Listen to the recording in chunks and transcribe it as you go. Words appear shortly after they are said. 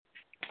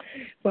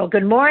Well,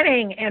 good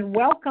morning and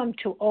welcome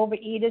to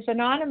Overeaters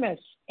Anonymous,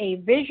 a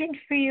Vision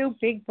for You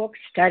Big Book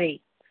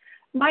study.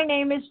 My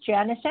name is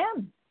Janice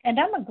M., and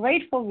I'm a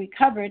grateful,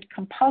 recovered,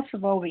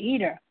 compulsive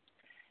overeater.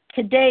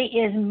 Today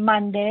is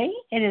Monday.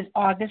 It is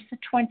August the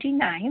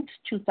 29th,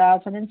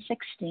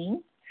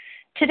 2016.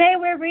 Today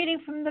we're reading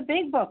from the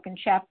Big Book in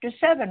Chapter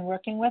 7,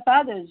 Working with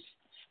Others.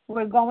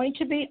 We're going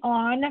to be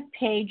on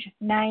page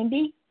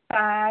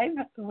 95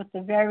 with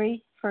the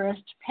very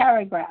first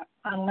paragraph,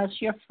 unless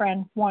your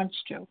friend wants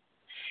to.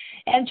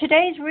 And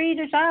today's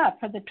readers are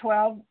for the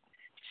 12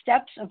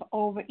 Steps of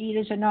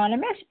Overeaters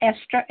Anonymous,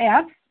 Esther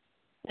F.,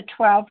 the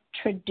 12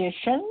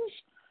 Traditions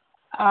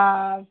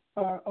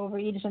for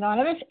Overeaters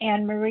Anonymous,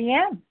 Anne Marie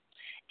M.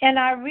 And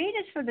our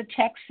readers for the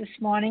text this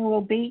morning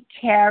will be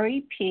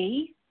Carrie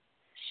P.,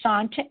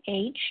 Santa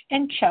H.,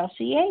 and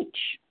Chelsea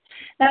H.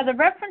 Now, the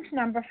reference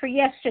number for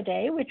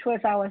yesterday, which was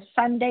our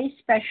Sunday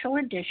special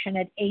edition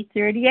at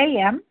 8:30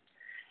 a.m.,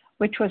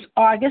 which was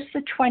August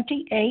the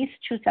 28th,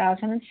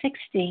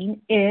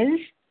 2016, is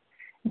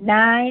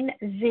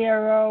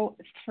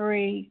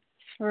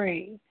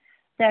 9033.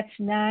 That's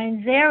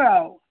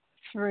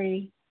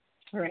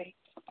 9033.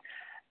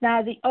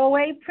 Now, the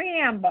OA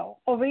Preamble.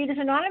 Overeaters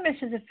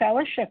Anonymous is a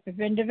fellowship of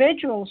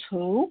individuals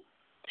who,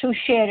 through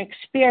shared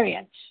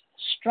experience,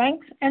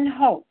 strength, and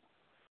hope,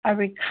 are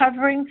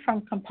recovering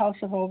from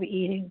compulsive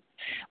overeating.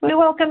 We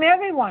welcome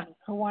everyone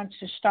who wants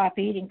to stop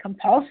eating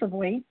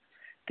compulsively.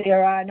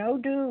 There are no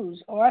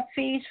dues or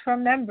fees for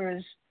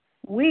members.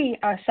 We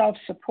are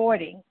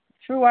self-supporting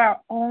through our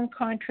own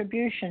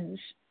contributions,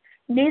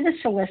 neither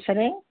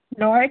soliciting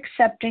nor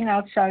accepting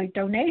outside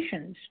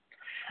donations.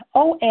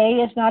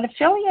 OA is not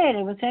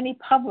affiliated with any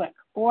public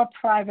or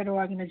private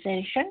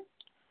organization,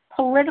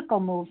 political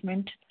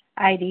movement,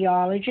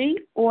 ideology,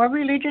 or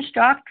religious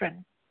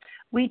doctrine.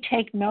 We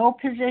take no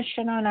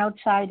position on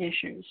outside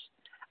issues.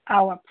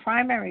 Our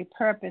primary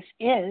purpose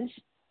is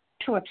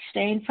to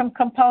abstain from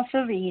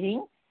compulsive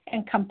eating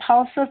and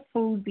compulsive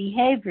food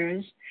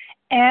behaviors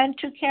and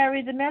to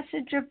carry the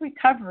message of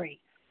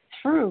recovery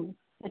through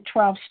the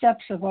 12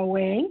 steps of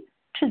OA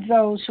to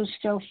those who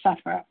still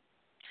suffer.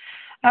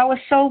 Our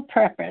sole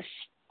purpose.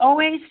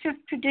 OA's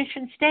fifth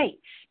tradition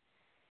states,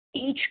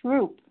 each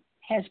group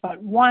has but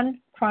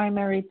one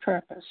primary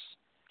purpose,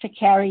 to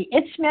carry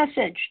its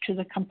message to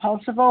the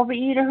compulsive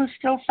overeater who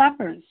still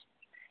suffers.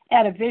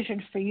 At a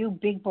Vision for You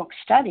Big Book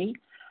study,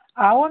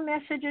 our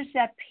message is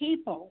that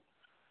people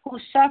who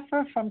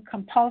suffer from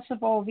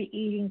compulsive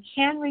overeating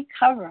can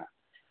recover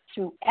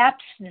through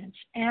abstinence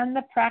and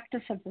the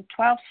practice of the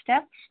 12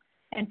 steps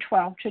and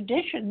 12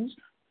 traditions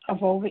of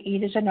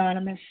Overeaters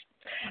Anonymous.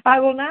 I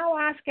will now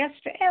ask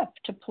Esther F.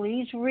 to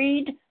please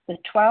read the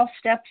 12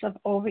 steps of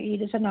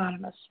Overeaters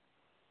Anonymous.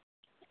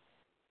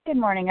 Good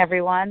morning,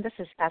 everyone. This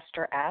is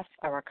Esther F.,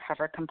 a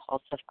recovered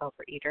compulsive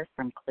overeater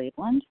from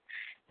Cleveland.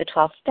 The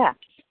 12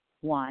 steps.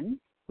 1.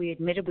 We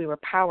admitted we were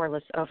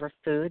powerless over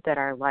food, that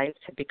our lives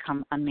had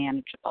become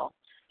unmanageable.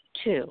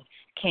 2.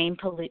 Came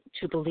to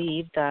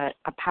believe that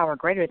a power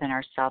greater than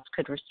ourselves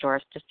could restore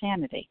us to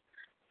sanity.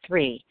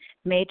 3.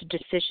 Made a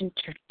decision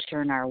to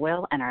turn our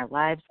will and our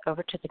lives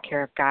over to the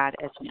care of God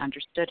as we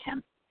understood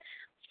Him.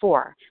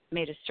 4.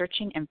 Made a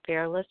searching and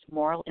fearless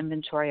moral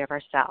inventory of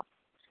ourselves.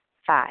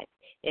 5.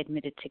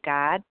 Admitted to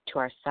God, to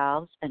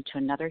ourselves, and to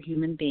another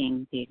human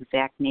being the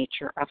exact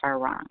nature of our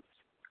wrongs.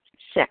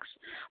 6.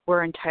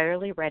 We're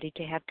entirely ready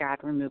to have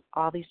God remove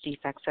all these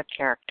defects of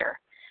character.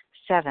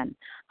 7.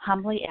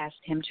 Humbly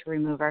asked Him to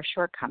remove our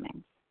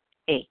shortcomings.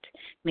 8.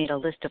 Made a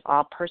list of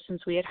all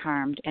persons we had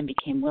harmed and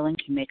became willing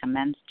to make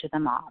amends to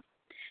them all.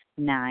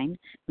 9.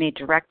 Made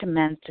direct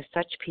amends to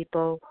such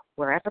people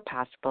wherever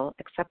possible,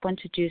 except when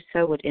to do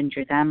so would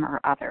injure them or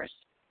others.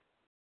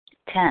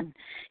 10.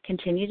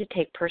 Continued to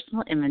take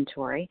personal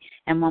inventory,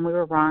 and when we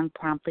were wrong,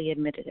 promptly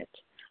admitted it.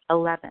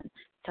 11.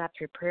 Sought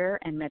through prayer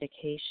and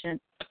meditation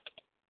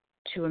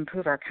to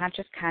improve our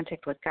conscious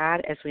contact with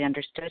God as we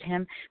understood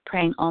Him,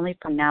 praying only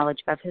for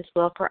knowledge of His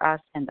will for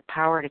us and the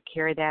power to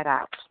carry that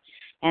out.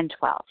 And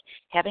 12.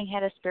 Having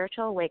had a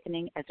spiritual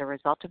awakening as a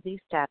result of these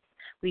steps,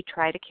 we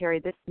try to carry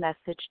this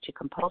message to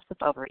compulsive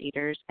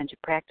overeaters and to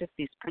practice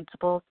these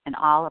principles in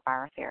all of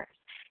our affairs.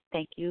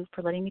 Thank you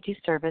for letting me do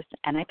service,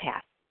 and I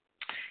pass.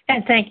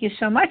 And thank you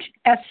so much,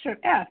 Esther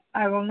F.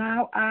 I will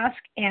now ask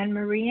Anne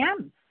Marie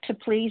M. to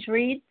please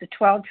read the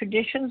 12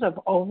 Traditions of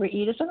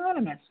Overeaters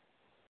Anonymous.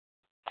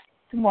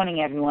 Good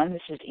morning, everyone.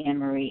 This is Anne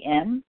Marie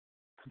M.,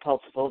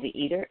 compulsive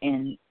overeater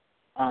in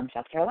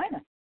South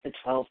Carolina. The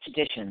 12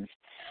 Traditions.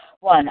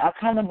 1. Our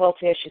common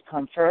welfare should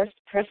come first.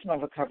 Personal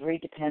recovery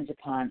depends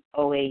upon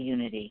OA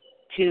unity.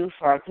 2.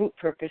 For our group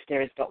purpose,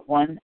 there is but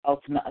one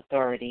ultimate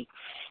authority,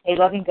 a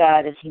loving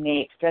God as He may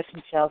express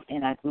Himself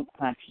in our group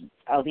conscience.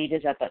 Our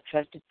leaders are but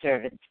trusted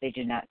servants. They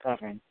do not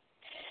govern.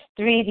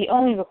 3. The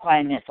only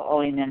requirement for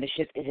OA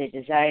membership is a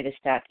desire to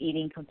stop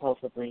eating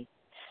compulsively.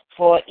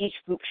 4. Each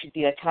group should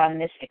be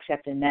autonomous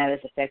except in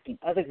matters affecting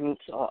other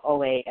groups or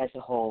OA as a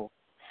whole.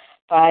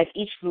 5.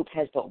 Each group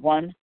has but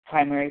one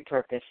primary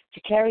purpose,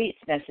 to carry its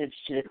message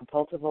to the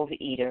compulsive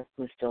overeater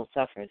who still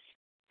suffers.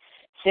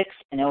 6,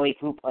 an OA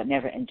group ought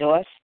never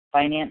endorse,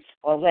 finance,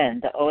 or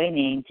lend the OA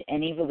name to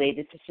any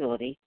related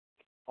facility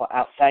or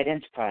outside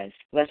enterprise,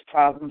 lest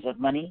problems of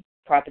money,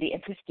 property,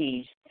 and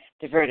prestige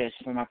divert us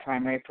from our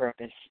primary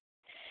purpose.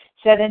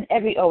 7,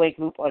 every OA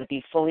group ought to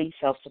be fully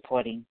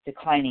self-supporting,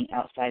 declining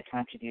outside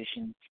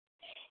contributions.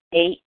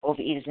 8,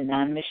 Overeaters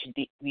Anonymous should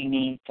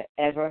remain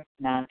forever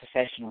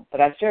non-professional,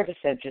 but our service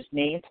centers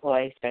may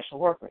employ special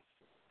workers.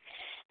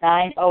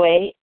 9,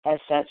 OA, as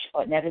such,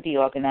 ought never be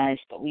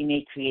organized, but we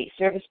may create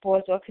service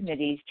boards or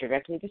committees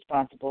directly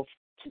responsible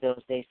to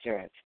those they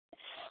serve.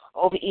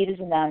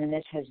 Overeaters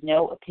Anonymous has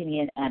no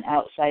opinion on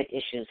outside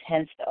issues,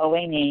 hence the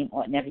OA name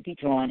ought never be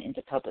drawn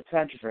into public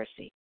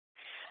controversy.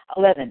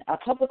 11, our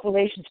public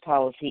relations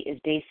policy is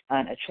based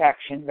on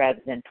attraction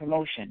rather than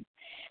promotion.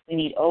 We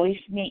need always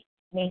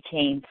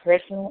maintain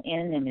personal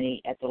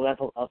anonymity at the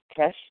level of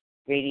press,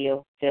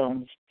 radio,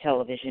 films,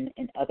 television,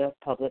 and other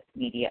public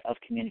media of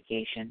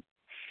communication.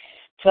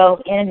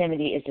 12,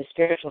 anonymity is the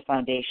spiritual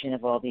foundation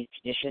of all these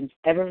traditions,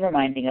 ever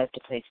reminding us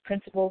to place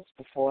principles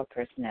before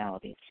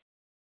personalities.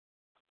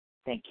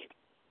 Thank you.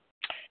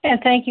 And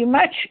thank you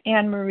much,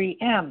 Anne Marie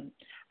M.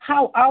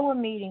 How our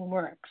meeting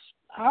works.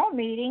 Our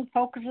meeting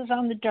focuses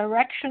on the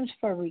directions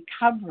for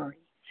recovery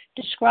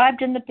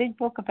described in the Big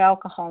Book of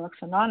Alcoholics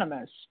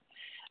Anonymous.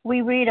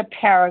 We read a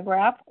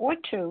paragraph or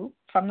two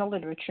from the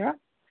literature,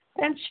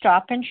 then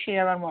stop and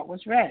share on what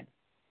was read.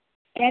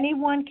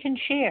 Anyone can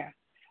share,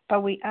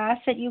 but we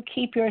ask that you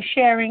keep your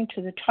sharing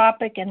to the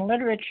topic and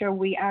literature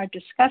we are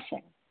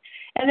discussing,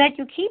 and that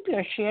you keep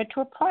your share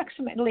to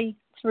approximately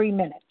 3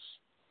 minutes.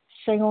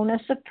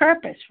 Singleness of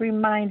purpose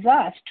reminds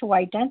us to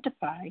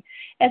identify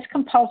as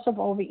compulsive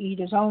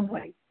overeaters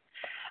only.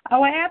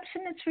 Our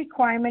abstinence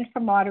requirement for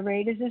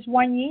moderators is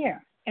 1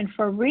 year, and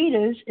for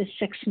readers is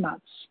 6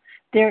 months.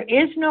 There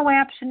is no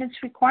abstinence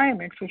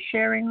requirement for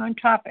sharing on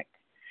topic.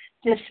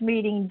 This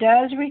meeting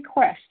does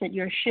request that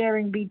your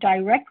sharing be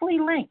directly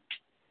linked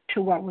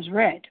to what was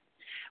read.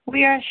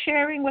 We are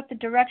sharing what the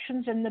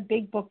directions in the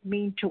Big Book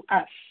mean to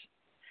us.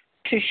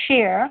 To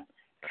share,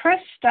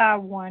 press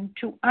 *1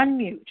 to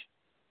unmute.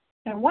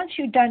 Now, once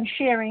you're done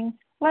sharing,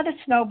 let us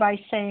know by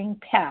saying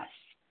pass.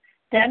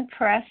 Then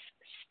press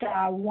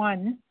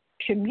 *1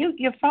 to mute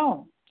your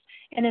phone.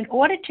 And in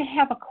order to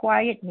have a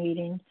quiet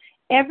meeting,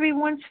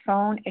 everyone's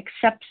phone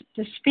except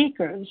the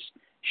speakers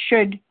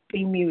should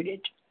be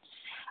muted.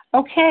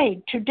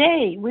 Okay,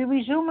 today we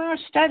resume our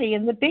study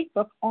in the Big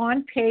Book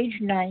on page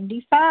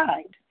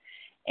 95.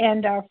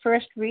 And our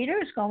first reader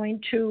is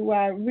going to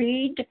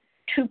read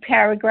 2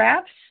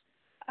 paragraphs.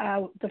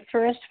 The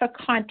first for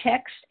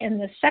context, and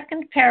the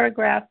second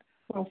paragraph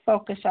will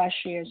focus our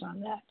shares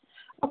on that.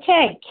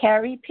 Okay,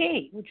 Carrie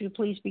P., would you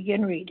please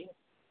begin reading?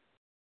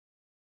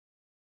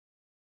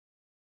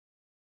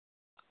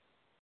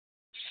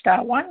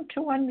 *1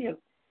 to unmute.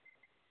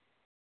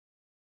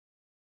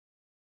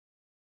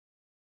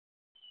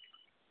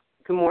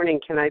 Good morning.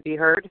 Can I be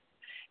heard?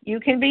 You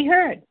can be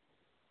heard.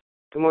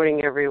 Good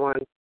morning,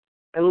 everyone.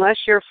 Unless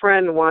your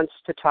friend wants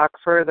to talk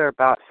further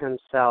about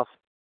himself,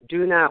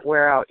 do not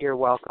wear out your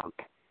welcome.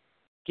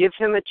 Give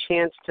him a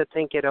chance to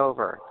think it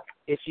over.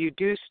 If you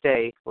do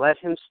stay, let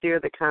him steer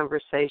the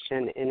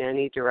conversation in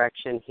any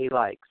direction he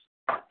likes.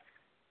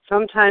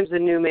 Sometimes a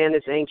new man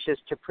is anxious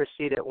to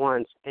proceed at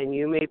once, and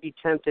you may be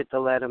tempted to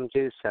let him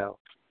do so.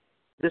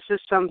 This is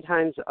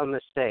sometimes a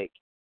mistake.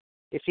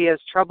 If he has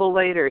trouble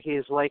later, he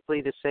is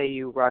likely to say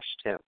you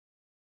rushed him.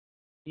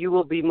 You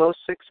will be most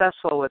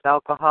successful with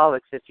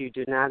alcoholics if you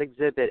do not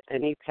exhibit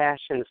any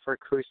passion for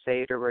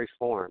crusade or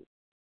reform.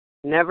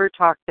 Never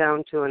talk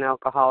down to an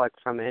alcoholic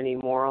from any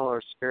moral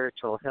or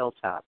spiritual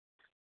hilltop.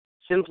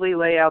 Simply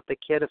lay out the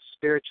kit of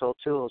spiritual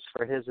tools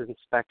for his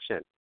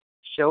inspection.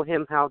 Show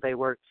him how they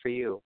work for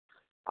you.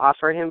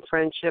 Offer him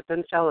friendship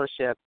and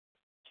fellowship.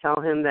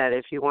 Tell him that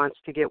if he wants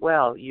to get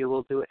well, you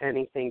will do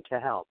anything to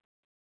help.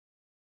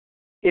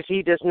 If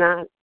he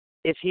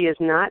is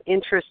not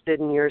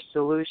interested in your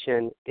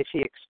solution, if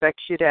he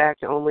expects you to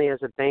act only as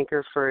a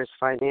banker for his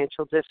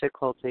financial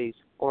difficulties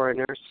or a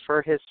nurse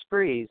for his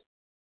sprees,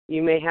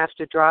 you may have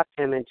to drop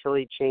him until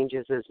he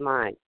changes his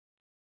mind.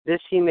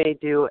 This he may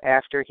do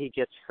after he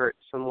gets hurt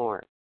some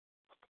more.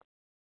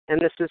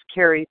 And this is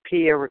Carrie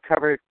P., a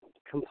recovered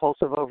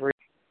compulsive overeater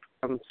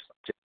from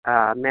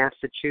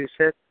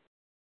Massachusetts.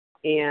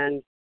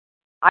 And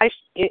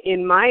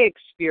in my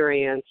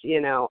experience,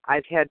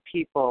 I've had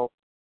people,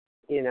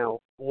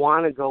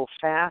 want to go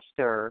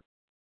faster.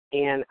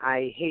 And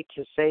I hate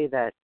to say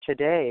that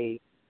today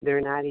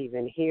they're not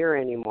even here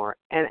anymore.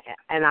 And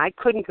I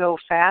couldn't go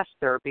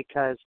faster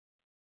because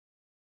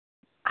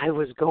I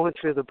was going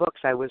through the books.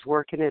 I was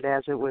working it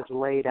as it was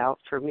laid out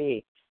for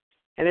me.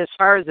 And as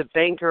far as a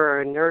banker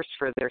or a nurse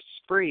for their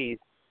sprees,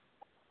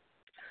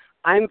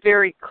 I'm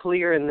very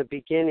clear in the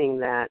beginning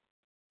that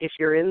if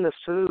you're in the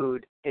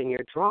food and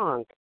you're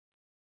drunk,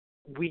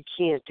 we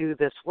can't do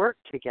this work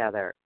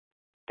together.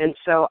 And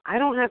so I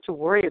don't have to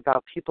worry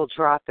about people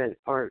dropping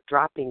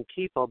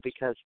people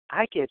because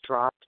I get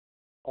dropped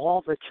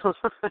all the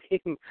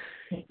time,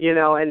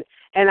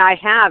 and I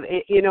have,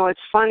 it's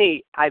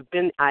funny. I've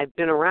been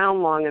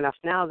around long enough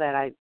now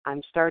that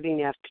I'm starting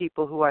to have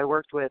people who I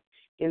worked with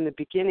in the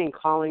beginning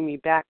calling me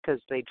back because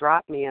they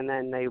dropped me and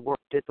then they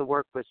did the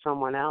work with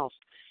someone else,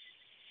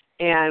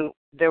 and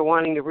they're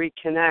wanting to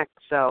reconnect.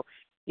 So,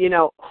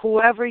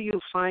 whoever you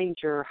find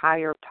your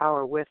higher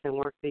power with and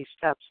work these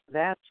steps,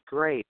 that's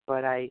great.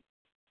 But I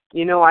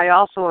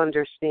also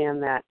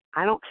understand that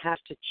I don't have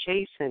to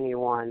chase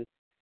anyone.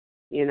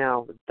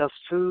 The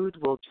food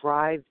will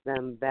drive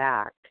them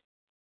back,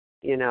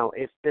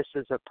 if this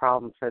is a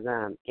problem for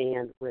them.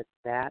 And with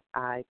that,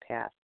 I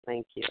pass.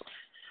 Thank you.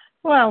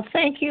 Well,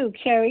 thank you,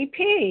 Carrie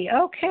P.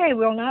 Okay,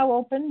 we'll now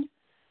open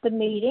the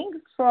meeting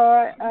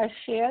for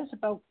shares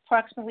about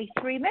approximately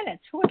 3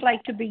 minutes. Who would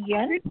like to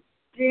begin?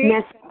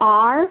 Miss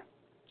R.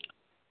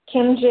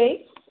 Kim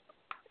G.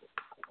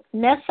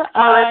 Nessa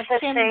R.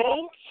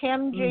 Melissa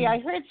Kim G. I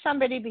heard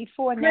somebody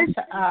before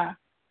Nessa R.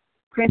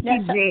 Chrissy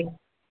G.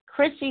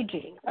 Chrissy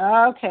G.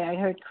 Okay, I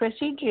heard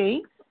Chrissy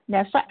G.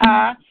 Nessa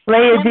R.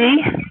 Leah D.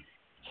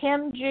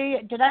 Kim G.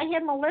 Did I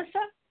hear Melissa?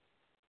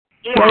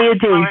 Yeah, Leah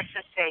D.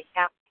 Melissa C.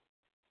 Yeah.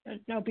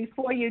 No,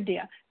 before you,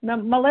 dear.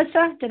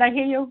 Melissa, did I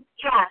hear you?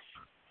 Yes.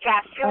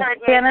 You heard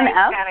me. Shannon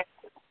F.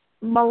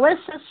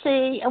 Melissa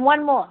C. And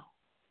one more.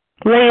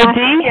 Leah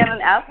D.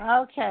 Shannon F.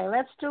 Okay,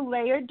 let's do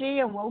Leah D.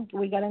 And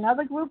we got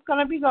another group going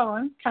to be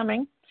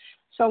coming.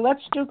 So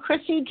let's do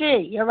Chrissy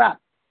G. You're up.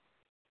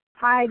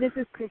 Hi, this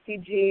is Chrissy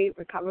G.,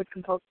 recovered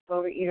compulsive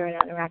overeater and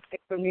anorexic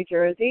from New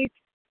Jersey,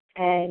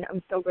 and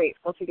I'm so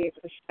grateful to be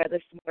able to share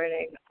this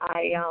morning.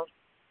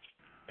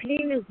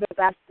 Pain is the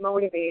best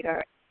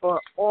motivator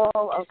for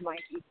all of my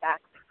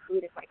defects,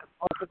 including my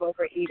compulsive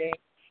overeating,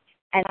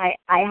 and I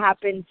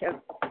happen to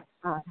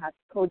have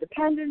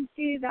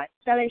codependency that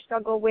I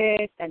struggle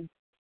with,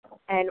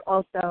 and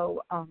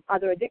also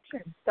other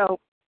addictions. So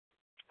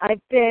I've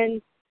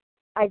been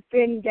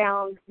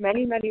down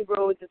many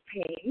roads of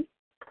pain,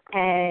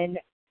 and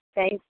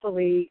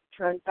thankfully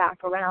turned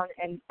back around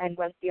and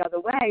went the other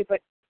way. But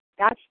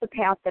that's the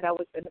path that I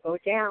was going to go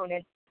down.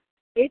 And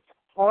it's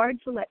hard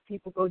to let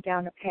people go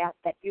down a path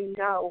that is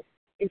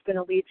going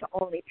to lead to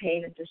only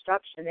pain and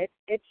destruction.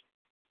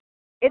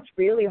 It's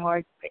really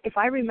hard. If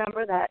I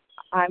remember that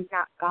I'm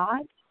not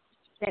God,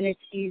 then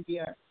it's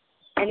easier.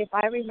 And if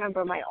I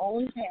remember my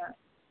own path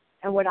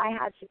and what I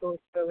had to go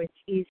through, it's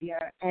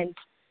easier. And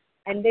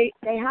they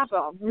have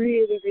a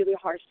really, really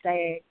harsh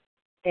saying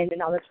in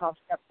another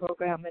 12-step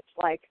program. It's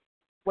like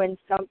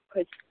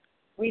because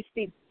we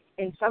see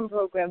in some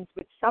programs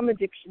with some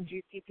addictions,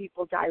 you see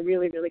people die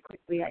really, really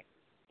quickly. I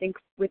think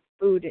with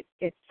food,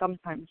 it's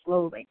sometimes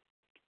slowly.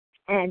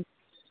 And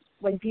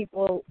when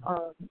people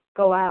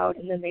go out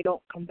and then they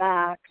don't come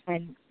back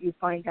and you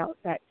find out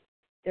that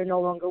they're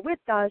no longer with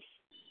us,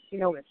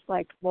 it's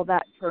like, well,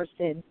 that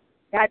person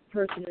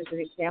is an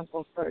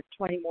example for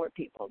 20 more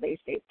people. They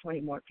saved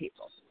 20 more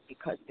people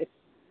because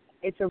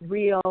it's a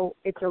real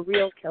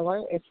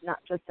killer. It's not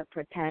just a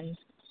pretend,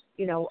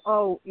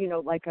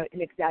 like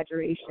an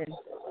exaggeration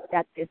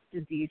that this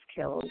disease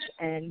kills.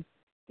 And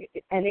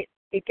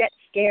it gets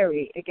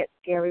scary. It gets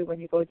scary when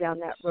you go down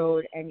that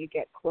road and you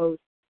get close.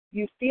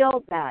 You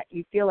feel that.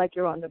 You feel like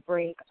you're on the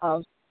brink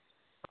of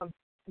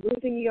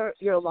losing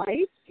your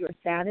life, your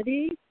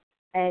sanity,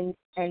 and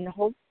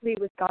hopefully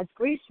with God's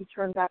grace you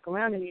turn back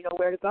around and you know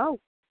where to go.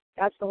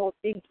 That's the whole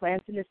thing,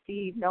 planting a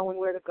seed, knowing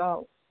where to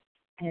go.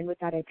 And with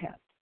that, I pass.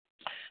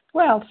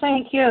 Well,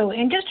 thank you.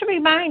 And just a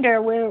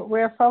reminder,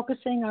 we're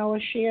focusing our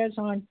shares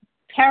on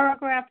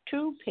paragraph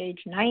 2, page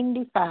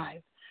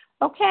 95.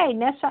 Okay,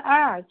 Nessa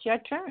R., it's your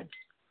turn.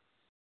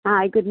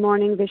 Hi, good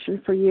morning,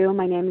 Vision for You.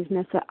 My name is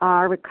Nessa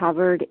R.,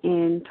 recovered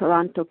in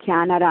Toronto,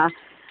 Canada.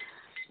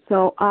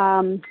 So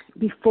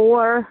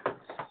before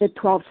the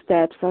 12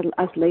 steps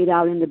as laid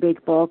out in the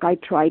big book, I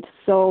tried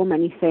so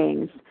many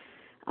things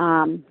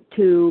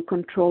to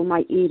control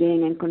my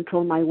eating and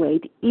control my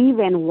weight,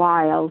 even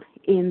while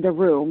in the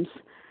rooms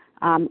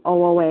of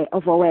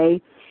OA.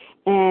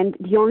 And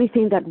the only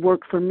thing that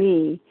worked for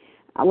me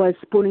was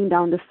putting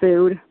down the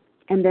food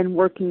and then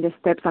working the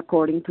steps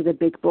according to the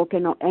big book.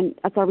 And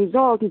as a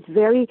result, it's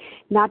very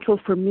natural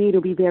for me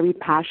to be very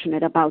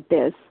passionate about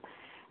this.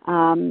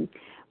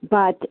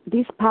 But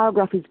this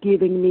paragraph is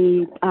giving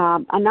me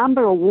a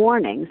number of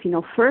warnings.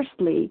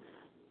 Firstly,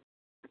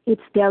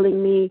 it's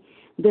telling me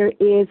there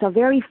is a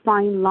very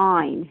fine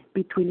line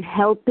between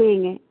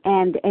helping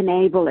and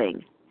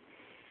enabling.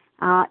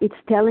 It's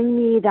telling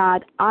me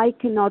that I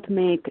cannot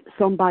make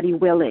somebody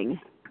willing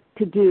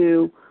to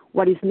do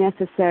what is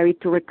necessary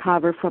to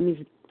recover from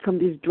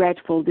this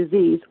dreadful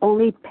disease.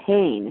 Only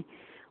pain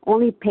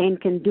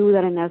can do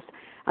that. And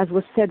as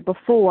was said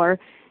before,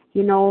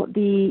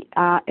 the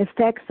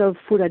effects of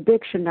food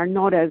addiction are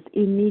not as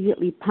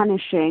immediately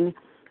punishing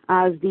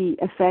as the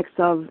effects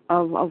of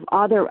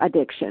other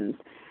addictions.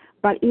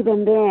 But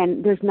even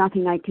then, there's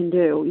nothing I can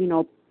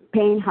do.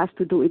 Pain has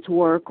to do its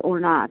work or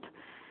not.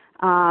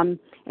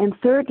 And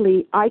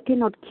thirdly, I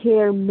cannot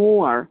care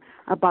more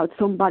about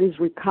somebody's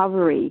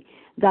recovery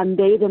than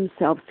they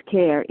themselves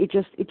care. It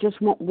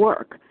just won't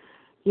work.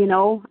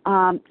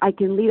 I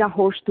can lead a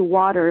horse to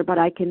water, but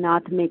I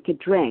cannot make it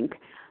drink.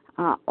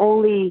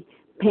 Only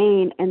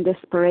pain and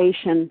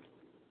desperation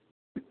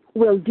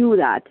will do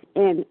that,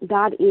 and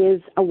that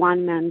is a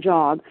one-man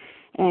job.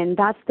 And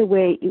that's the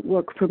way it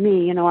worked for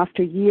me,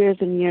 after years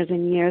and years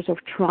and years of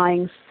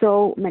trying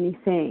so many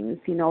things.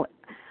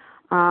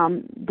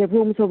 The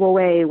rooms of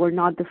OA were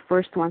not the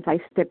first ones I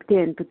stepped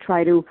in to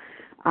try to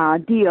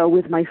deal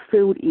with my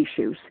food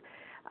issues.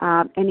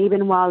 And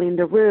even while in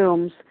the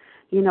rooms,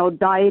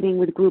 dieting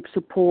with group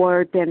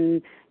support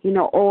and,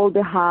 all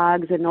the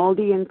hugs and all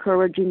the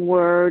encouraging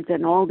words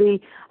and all the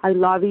I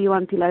love you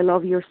until I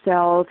love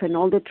yourself and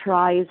all the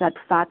tries at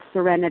fat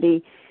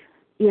serenity,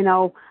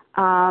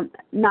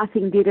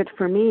 nothing did it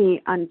for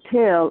me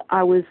until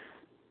I was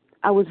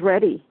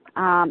ready.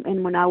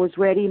 And when I was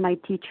ready, my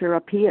teacher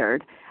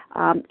appeared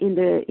in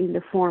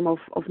the form of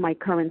my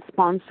current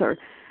sponsor.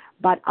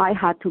 But I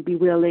had to be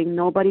willing.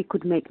 Nobody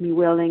could make me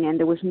willing, and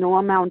there was no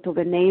amount of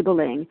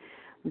enabling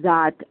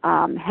that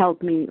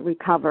helped me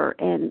recover.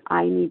 And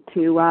I need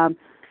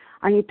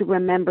to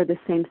remember the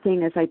same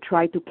thing as I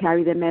try to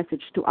carry the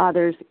message to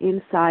others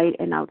inside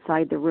and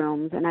outside the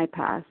rooms. And I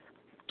pass.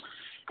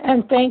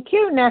 And thank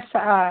you,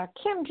 Nessa.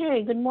 Kim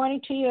G., good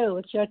morning to you.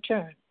 It's your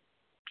turn.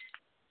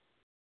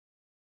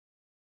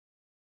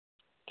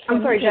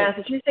 I'm sorry, Janice.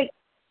 Did you say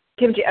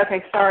Kim G?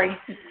 Okay, sorry.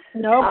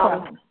 No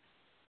problem.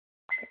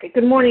 Okay.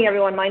 Good morning,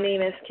 everyone. My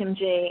name is Kim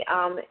G.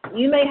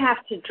 You may have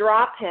to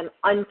drop him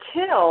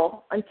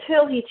until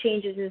he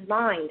changes his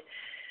mind.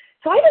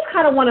 So I just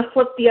kind of want to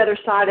flip the other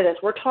side of this.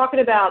 We're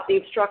talking about the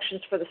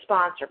instructions for the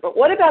sponsor, but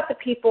what about the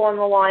people on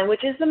the line,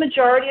 which is the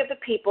majority of the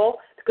people,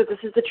 because this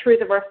is the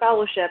truth of our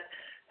fellowship,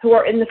 who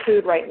are in the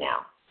food right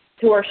now,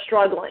 who are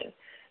struggling.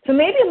 So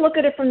maybe look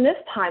at it from this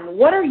time.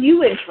 What are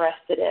you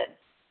interested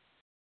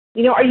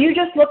in? Are you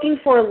just looking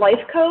for a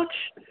life coach?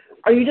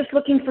 Are you just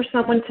looking for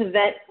someone to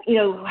vent,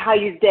 how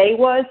your day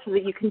was so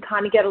that you can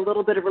kind of get a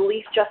little bit of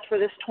relief just for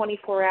this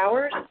 24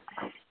 hours?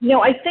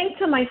 I think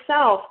to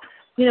myself,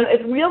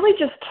 if really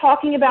just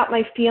talking about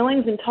my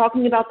feelings and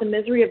talking about the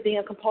misery of being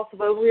a compulsive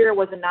overeater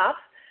was enough,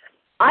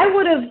 I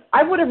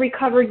would have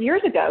recovered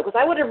years ago, because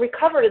I would have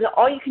recovered in the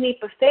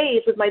all-you-can-eat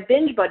buffets with my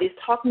binge buddies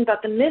talking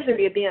about the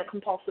misery of being a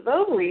compulsive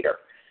overeater.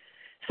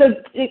 So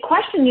the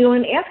question you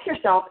want to ask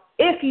yourself,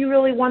 if you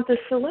really want this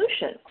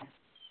solution.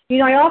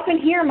 I often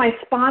hear my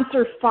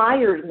sponsor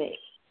fired me.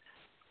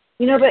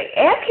 But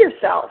ask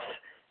yourself,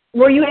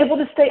 were you able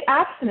to stay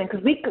abstinent?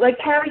 Because like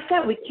Carrie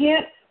said,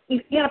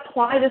 you can't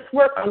apply this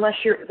work unless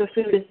the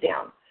food is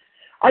down.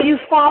 Are you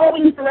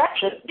following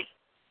directions?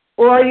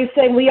 Or are you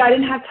saying, I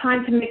didn't have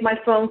time to make my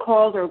phone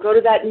calls or go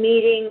to that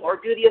meeting or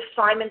do the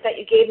assignment that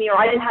you gave me, or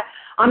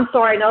I'm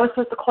sorry, I know I was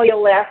supposed to call you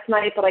last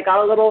night, but I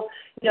got a little,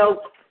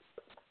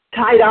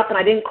 tied up and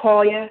I didn't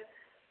call you.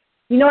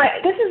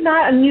 This is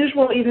not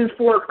unusual even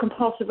for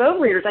compulsive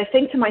overeaters. I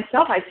think to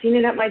myself, I've seen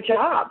it at my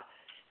job.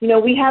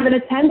 We have an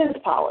attendance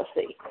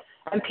policy,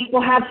 and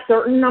people have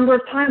certain number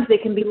of times they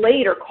can be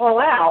late or call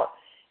out,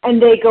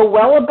 and they go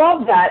well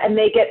above that, and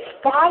they get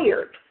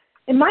fired.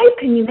 In my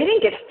opinion, they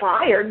didn't get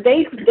fired.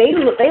 They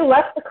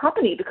left the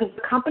company because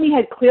the company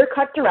had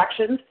clear-cut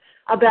directions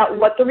about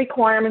what the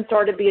requirements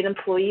are to be an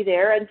employee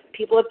there, and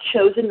people have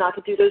chosen not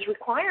to do those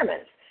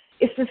requirements.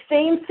 It's the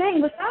same thing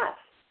with us.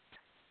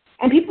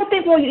 And people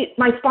think,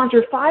 my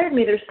sponsor fired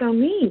me, they're so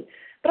mean.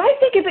 But I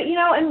think of it,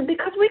 and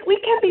because we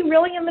can be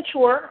really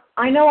immature,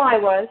 I know I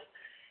was,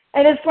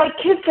 and it's like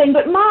kids saying,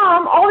 but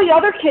Mom, all the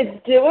other kids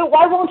do it,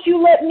 why won't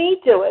you let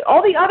me do it?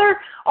 All the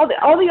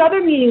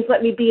other meetings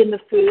let me be in the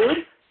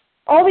food.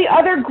 All the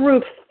other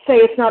groups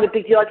say it's not a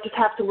big deal, I just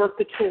have to work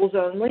the tools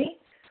only.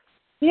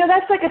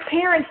 That's like a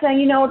parent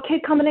saying, a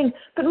kid coming in,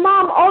 but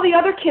Mom, all the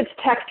other kids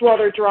text while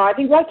they're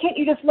driving, why can't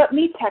you just let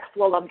me text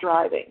while I'm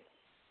driving?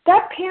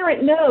 That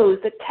parent knows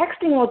that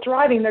texting while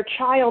driving their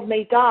child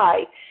may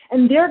die,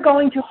 and they're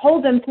going to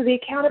hold them to the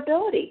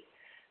accountability.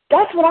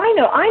 That's what I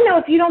know. I know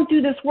if you don't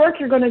do this work,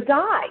 you're going to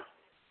die.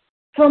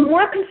 So I'm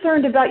more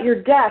concerned about your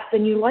death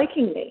than you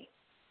liking me.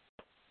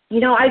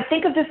 I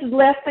think of this as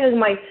last thing.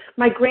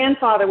 My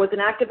grandfather was an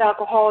active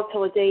alcoholic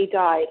till the day he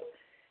died.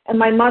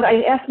 And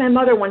I asked my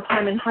mother one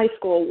time in high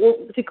school,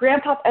 did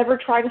Grandpa ever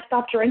try to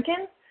stop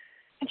drinking?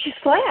 And she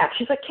laughed.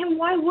 She's like, Kim,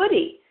 why would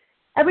he?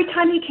 Every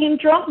time he came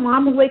drunk,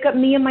 Mom would wake up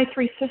me and my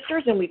 3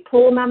 sisters, and we'd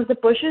pull him out of the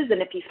bushes,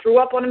 and if he threw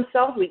up on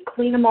himself, we'd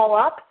clean him all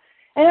up.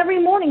 And every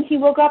morning he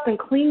woke up in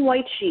clean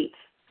white sheets.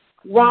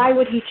 Why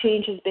would he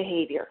change his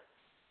behavior?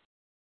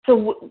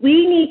 So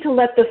we need to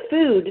let the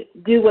food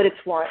do what it's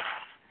wants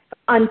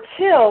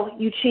until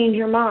you change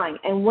your mind.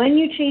 And when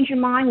you change your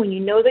mind, when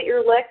you know that you're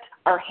licked,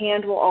 our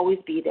hand will always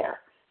be there.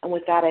 And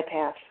with that, I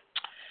pass.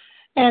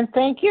 And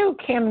thank you,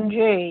 Kim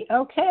G.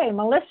 Okay,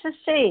 Melissa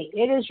C.,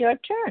 it is your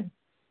turn.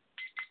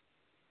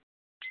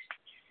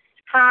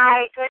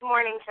 Hi, good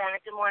morning,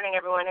 Janet. Good morning,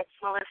 everyone. It's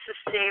Melissa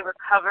C.,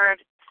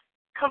 recovered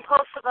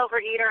compulsive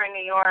overeater in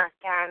New York.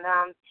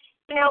 And,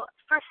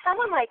 for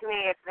someone like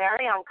me, it's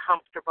very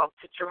uncomfortable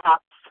to drop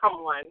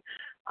someone.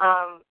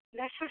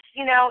 That's just,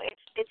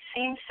 it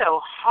seems so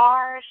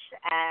harsh,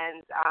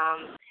 and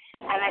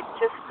and it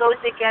just goes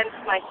against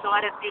my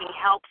thought of being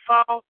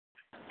helpful.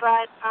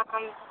 But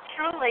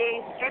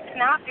truly, it's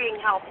not being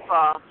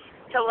helpful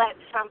to let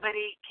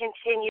somebody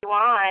continue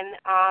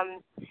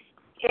on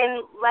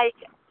in like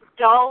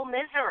dull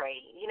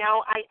misery. You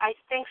know, I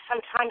think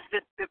sometimes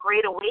the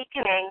Great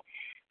Awakening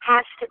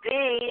has to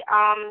be,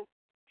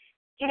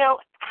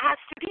 has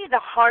to be the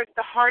hard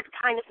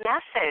kind of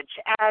message.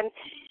 And,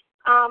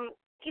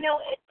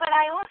 but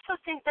I also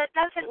think that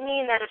doesn't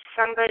mean that if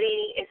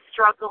somebody is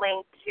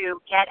struggling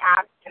to get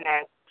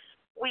abstinence,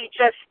 we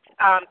just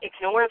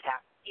ignore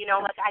them. You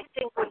know, like I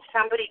think when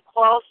somebody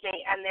calls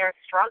me and they're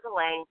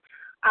struggling,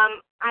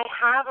 I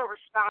have a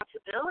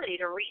responsibility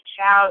to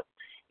reach out,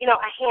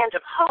 a hand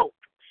of hope.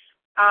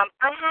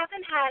 I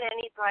haven't had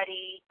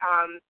anybody,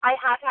 I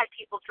have had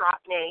people drop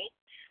me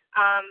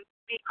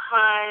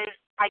because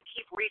I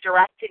keep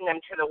redirecting them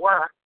to the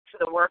work.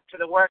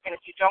 And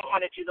if you don't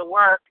want to do the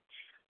work,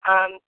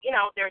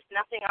 there's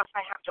nothing else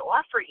I have to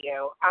offer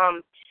you.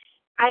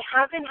 I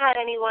haven't had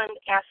anyone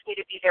ask me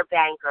to be their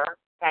banker,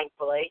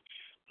 thankfully,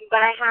 but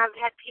I have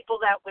had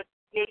people that would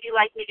maybe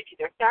like me to be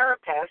their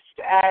therapist.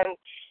 And,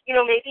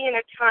 maybe in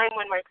a time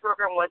when my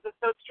program wasn't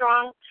so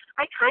strong,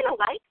 I kind of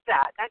liked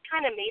that. That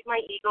kind of made my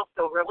ego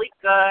feel really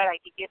good.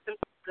 I could give them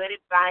good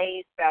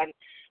advice, but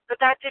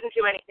that didn't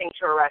do anything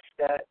to arrest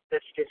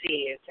this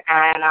disease.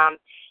 And,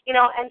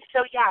 and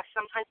so, yeah,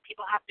 sometimes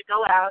people have to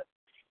go out.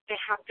 They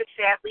have to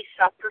sadly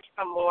suffer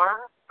some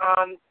more.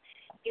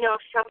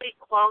 If somebody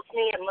calls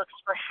me and looks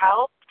for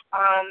help,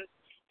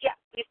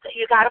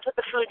 you got to put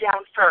the food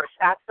down first.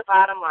 That's the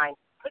bottom line.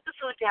 Put the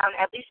food down.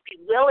 At least be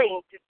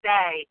willing to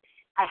say,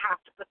 I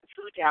have to put the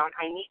food down.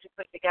 I need to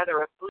put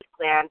together a food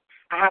plan.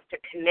 I have to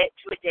commit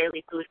to a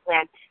daily food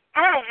plan.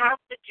 And I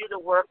have to do the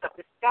work of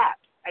the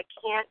steps. I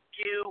can't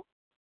do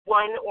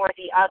one or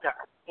the other.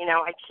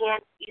 I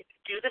can't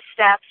do the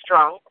steps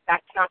drunk.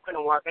 That's not going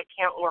to work. I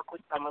can't work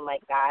with someone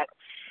like that.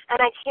 And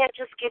I can't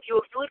just give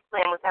you a food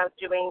plan without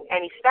doing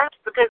any steps,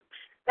 because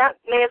that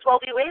may as well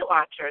be Weight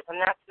Watchers,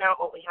 and that's not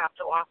what we have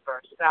to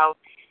offer. So,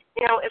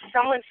 if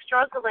someone's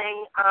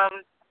struggling, I'm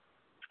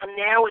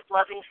there with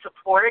loving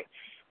support,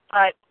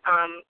 but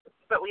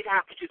we'd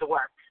have to do the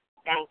work.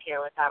 Thank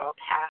you. With that, I'll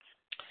pass.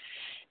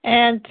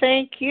 And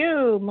thank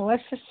you,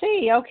 Melissa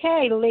C.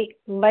 Okay,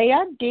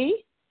 Leah D. Is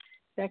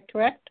that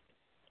correct?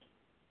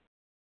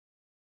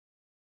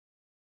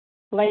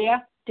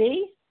 Leah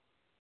D.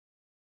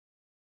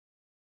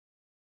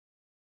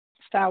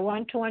 Star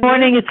 1 to 1.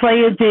 Morning, it's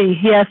Leah D.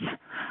 Yes.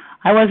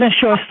 I wasn't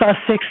sure, star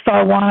 6,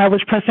 star 1. I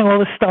was pressing all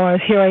the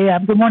stars. Here I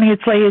am. Good morning,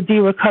 it's Leah D.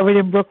 Recovered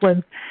in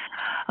Brooklyn.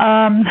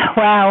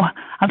 Wow.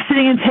 I'm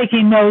sitting and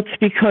taking notes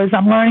because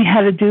I'm learning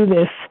how to do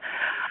this.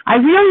 I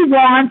really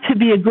want to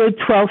be a good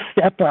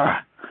 12-stepper.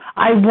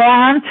 I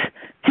want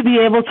to be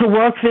able to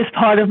work this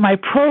part of my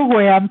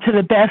program to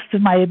the best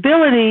of my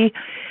ability,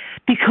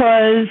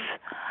 because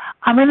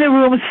I'm in the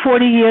rooms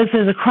 40 years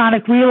as a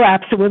chronic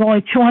relapser with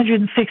only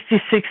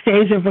 266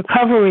 days of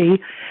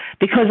recovery,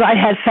 because I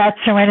had Fat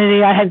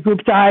Serenity, I had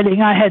group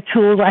dieting, I had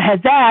tools, I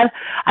had that.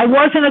 I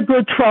wasn't a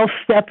good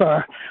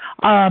 12-stepper.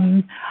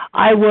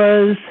 I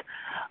was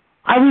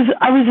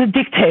a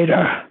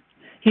dictator.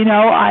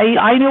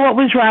 I knew what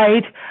was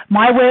right,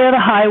 my way or the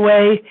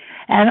highway,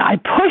 and I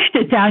pushed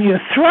it down your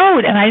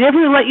throat, and I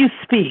never let you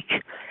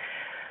speak.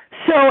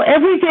 So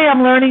every day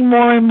I'm learning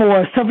more and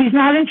more. So if he's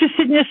not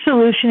interested in your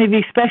solution, if he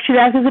expects you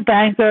to act as a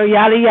banker,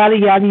 yada, yada,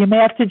 yada, you may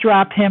have to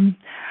drop him.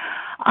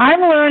 I'm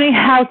learning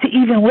how to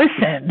even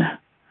listen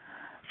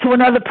to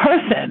another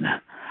person.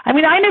 I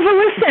mean, I never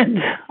listened.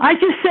 I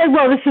just said,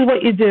 well, this is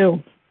what you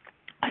do.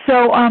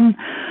 So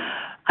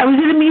I was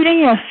at a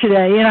meeting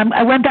yesterday, and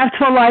I went back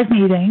to a live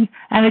meeting,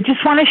 and I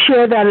just want to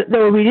share that they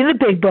were reading the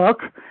big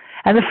book,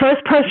 and the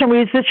first person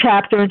reads the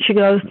chapter, and she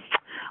goes,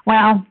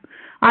 well,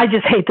 I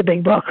just hate the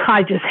big book.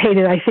 I just hate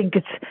it. I think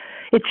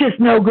it's just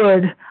no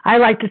good. I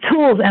like the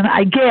tools, and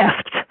I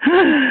gasped.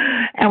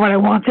 And when I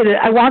wanted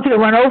to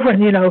run over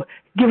and,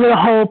 give it a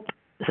whole,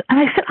 and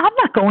I said, I'm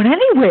not going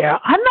anywhere.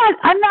 I'm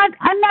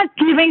not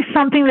giving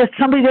something that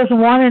somebody doesn't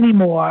want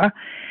anymore.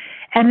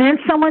 And then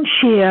someone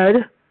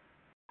shared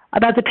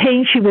about the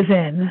pain she was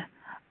in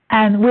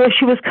and where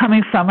she was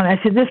coming from. And I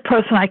said, this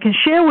person I can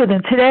share with,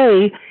 and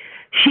today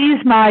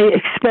she's my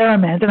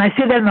experiment. And I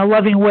say that in a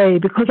loving way,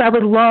 because I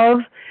would love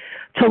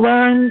to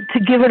learn to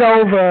give it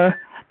over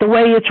the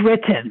way it's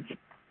written.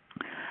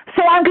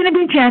 So I'm going to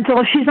be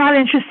gentle. If she's not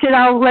interested,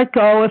 I'll let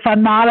go. If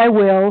I'm not, I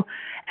will.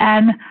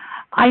 And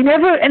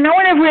no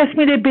one ever asked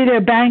me to be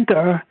their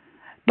banker,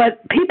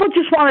 but people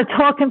just want to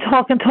talk and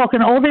talk and talk,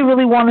 and all they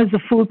really want is a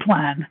food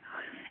plan.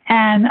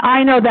 And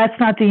I know that's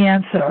not the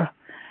answer.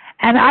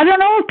 And I don't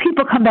know if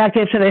people come back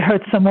after they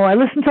hurt some more. I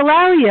listened to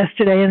Larry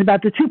yesterday and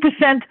about the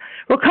 2%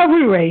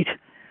 recovery rate.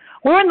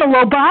 We're in the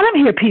low bottom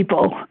here,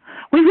 people.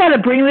 We've got to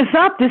bring this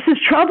up. This is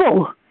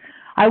trouble.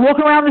 I walk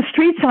around the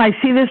streets and I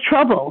see this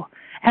trouble.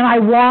 And I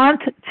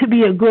want to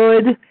be a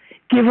good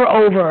giver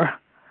over.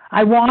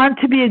 I want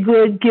to be a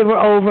good giver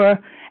over,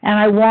 and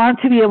I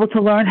want to be able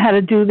to learn how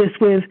to do this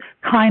with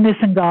kindness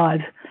and God.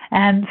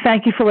 And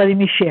thank you for letting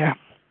me share.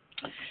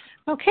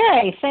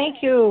 Okay,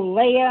 thank you,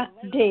 Leah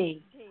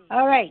D.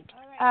 All right.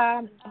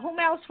 Whom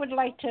else would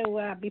like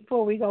to,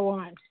 before we go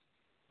on?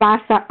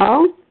 Vasa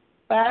O.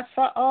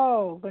 Vasa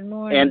O. Good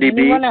morning. Andy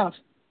Anyone B. else?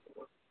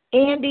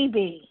 Andy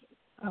B.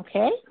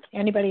 Okay.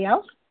 Anybody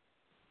else?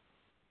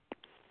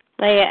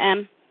 Leah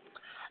M.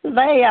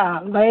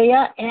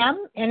 Leah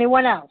M.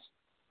 Anyone else?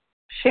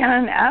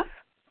 Shannon F.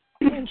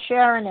 And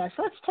Sharon S.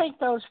 Let's take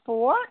those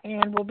four,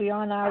 and we'll be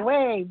on our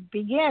way.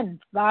 Begin.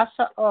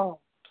 Vasa O,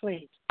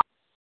 please.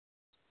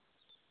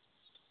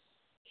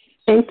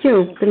 Thank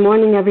you. Good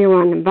morning,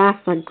 everyone.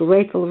 Vasa,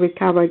 grateful,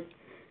 recovered,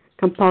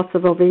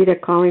 compulsive overeater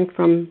calling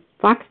from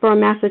Foxborough,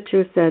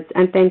 Massachusetts.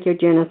 And thank you,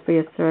 Janice, for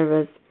your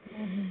service.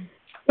 Mm-hmm.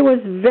 It was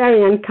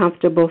very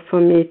uncomfortable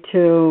for me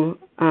to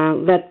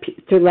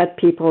let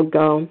people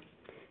go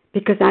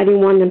because I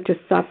didn't want them to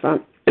suffer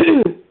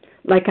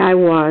like I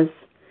was.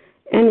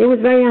 And it was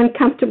very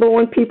uncomfortable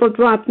when people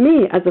dropped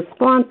me as a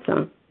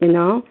sponsor,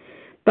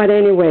 But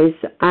anyways,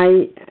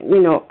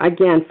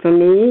 again, for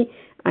me,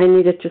 I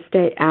needed to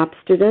stay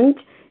abstinent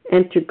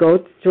and to go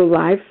through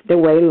life the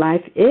way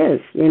life is,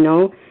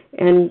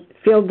 and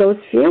feel those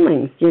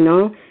feelings,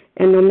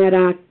 And no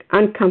matter how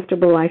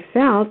uncomfortable I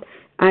felt,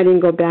 I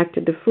didn't go back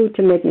to the food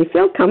to make me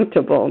feel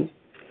comfortable.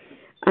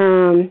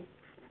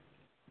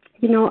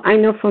 I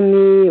know for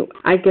me,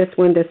 I guess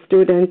when the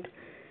student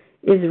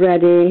is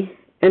ready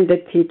and the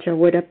teacher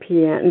would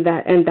appear, and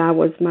that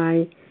was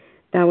my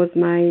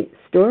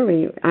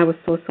story. I was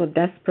so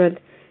desperate,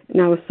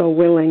 and I was so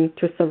willing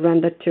to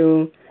surrender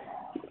to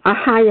a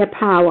higher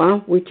power,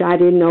 which I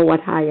didn't know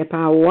what higher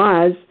power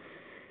was.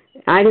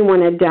 I didn't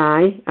want to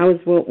die. I was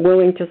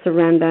willing to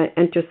surrender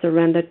and to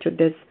surrender to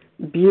this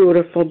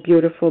beautiful,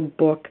 beautiful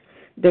book,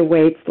 the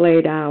way it's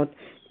laid out.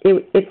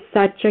 It's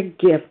such a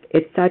gift.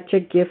 It's such a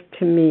gift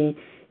to me.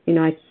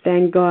 I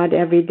thank God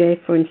every day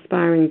for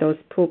inspiring those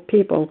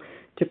people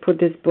to put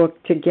this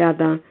book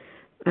together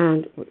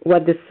and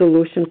what the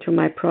solution to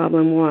my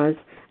problem was.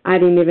 I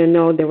didn't even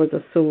know there was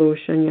a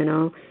solution,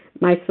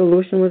 My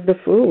solution was the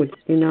food,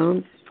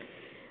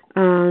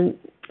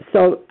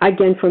 So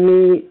again, for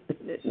me,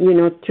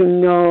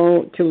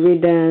 to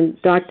read the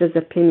doctor's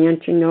opinion,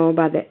 to know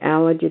about the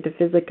allergy, the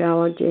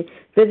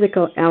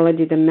physical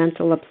allergy, the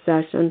mental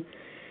obsession.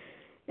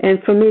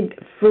 And for me,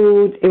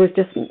 food, it was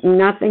just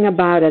nothing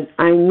about it.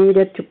 I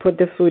needed to put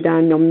the food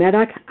down, no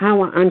matter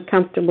how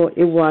uncomfortable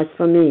it was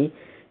for me,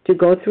 to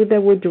go through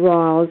the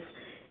withdrawals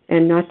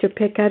and not to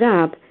pick it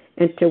up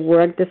and to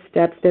work the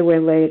steps they were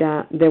laid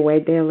out, the way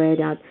they're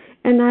laid out.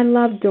 And I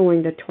love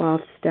doing the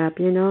 12th step,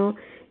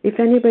 If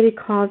anybody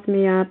calls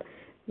me up,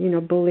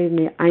 believe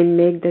me, I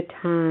make the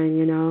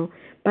time,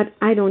 But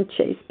I don't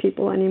chase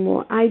people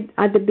anymore.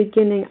 At the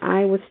beginning,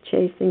 I was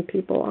chasing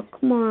people. Oh,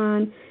 come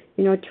on,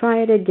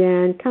 try it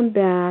again, come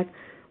back,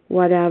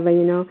 whatever,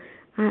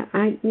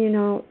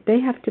 they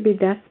have to be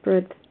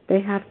desperate.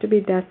 They have to be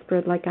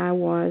desperate like I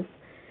was.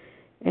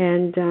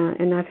 And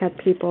I've had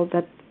people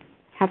that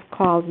have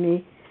called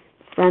me,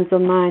 friends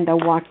of mine that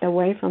walked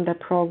away from the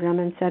program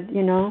and said,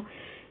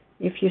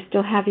 if you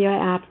still have your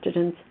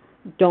abstinence,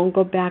 don't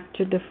go back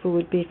to the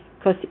food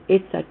because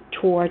it's a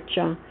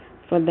torture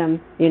for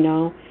them,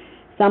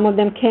 Some of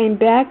them came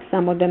back,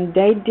 some of them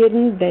they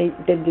didn't.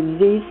 The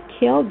disease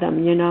killed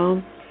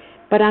them,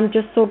 But I'm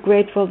just so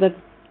grateful that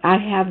I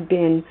have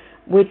been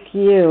with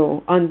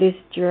you on this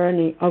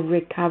journey of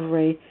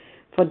recovery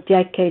for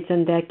decades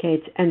and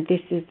decades, and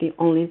this is the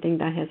only thing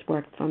that has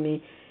worked for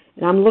me.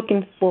 And I'm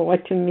looking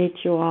forward to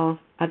meet you all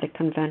at the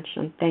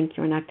convention. Thank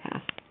you, and I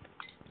pass.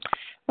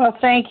 Well,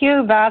 thank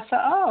you, Vasa.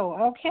 Oh,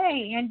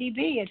 okay, Andy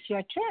B., it's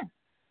your turn.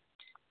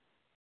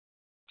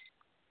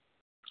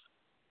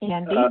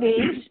 Andy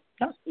B.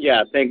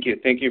 Yeah, thank you.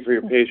 Thank you for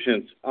your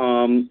patience.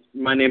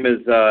 My name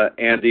is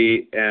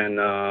Andy, and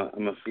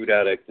I'm a food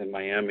addict in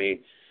Miami.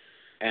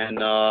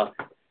 And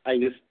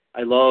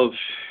I love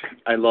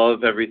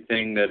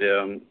everything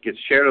that gets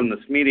shared on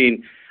this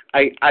meeting.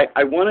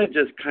 I want to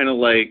just kind of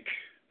like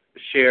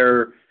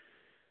share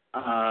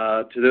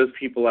to those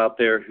people out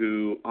there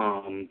who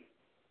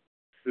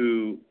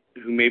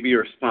maybe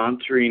are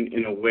sponsoring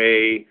in a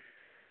way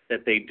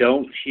that they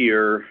don't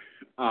hear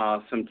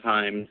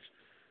sometimes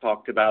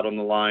talked about on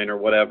the line or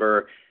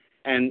whatever,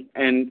 and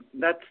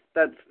that's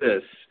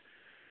this.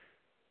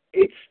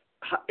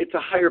 It's a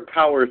higher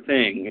power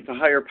thing. It's a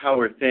higher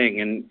power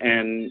thing,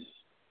 and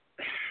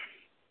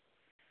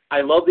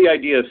I love the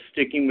idea of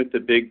sticking with the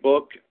big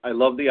book. I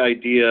love the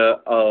idea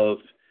of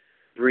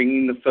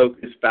bringing the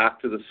focus back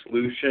to the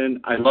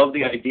solution. I love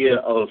the idea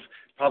of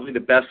probably the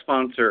best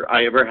sponsor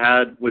I ever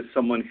had was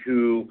someone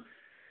who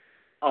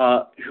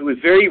was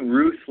very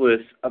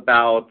ruthless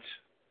about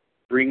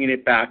bringing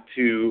it back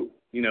to,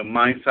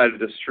 my side of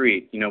the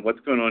street, what's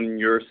going on in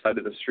your side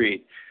of the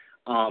street,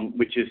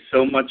 which is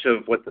so much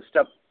of what the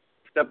step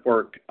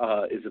work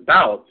is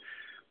about.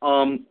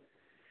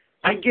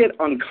 I get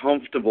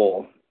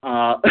uncomfortable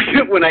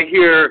when I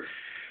hear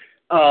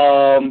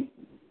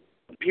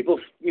people,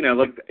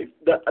 like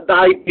the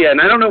idea,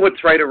 and I don't know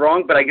what's right or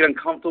wrong, but I get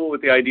uncomfortable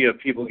with the idea of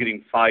people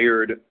getting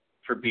fired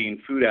for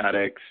being food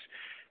addicts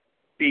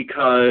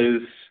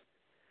because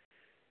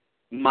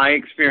my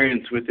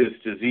experience with this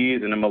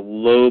disease, and I'm a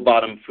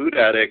low-bottom food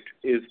addict,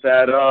 is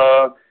that,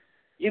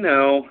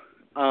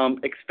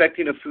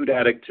 expecting a food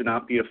addict to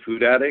not be a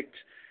food addict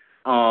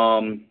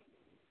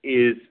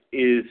is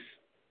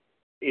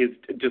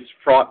just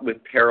fraught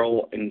with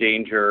peril and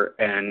danger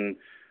and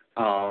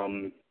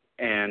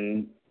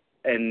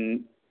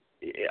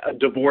a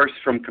divorce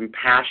from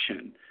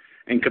compassion.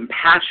 And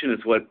compassion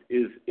is what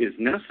is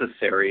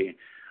necessary.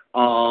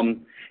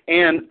 And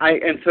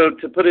so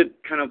to put it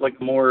kind of like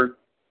more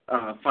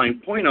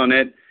fine point on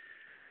it,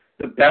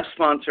 the best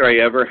sponsor I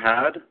ever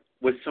had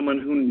was someone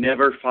who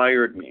never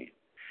fired me.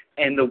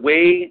 And the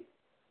way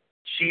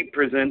she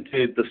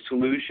presented the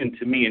solution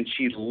to me, and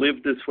she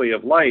lived this way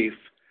of life,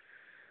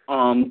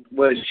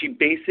 was she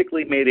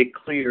basically made it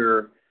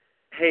clear,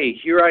 hey,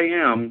 here I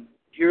am,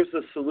 here's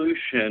the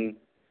solution,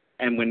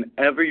 and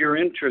whenever you're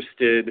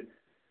interested,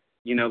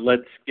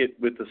 let's get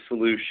with the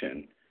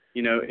solution.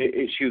 She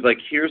was like,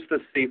 here's the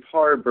safe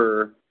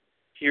harbor,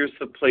 here's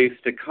the place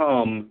to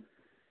come,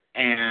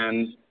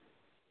 and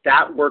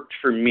that worked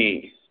for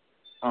me.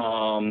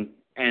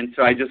 And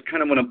so I just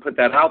kind of want to put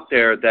that out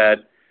there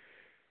that,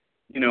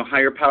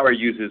 higher power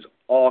uses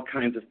all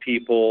kinds of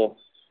people,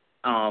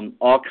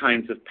 all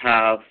kinds of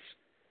paths,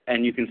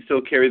 and you can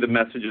still carry the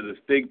message of this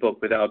big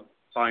book without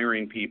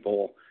firing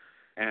people.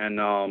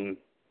 And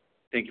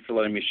thank you for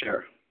letting me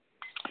share.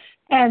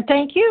 And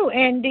thank you,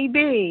 Andy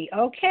B.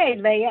 Okay,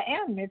 Leah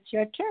M., it's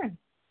your turn.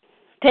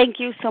 Thank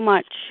you so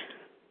much,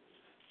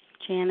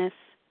 Janice.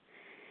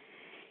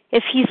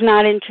 If he's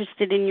not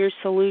interested in your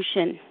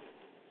solution,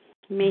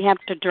 you may have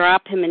to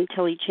drop him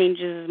until he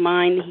changes his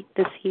mind.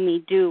 This he may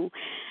do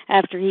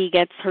after he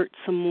gets hurt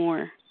some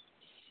more.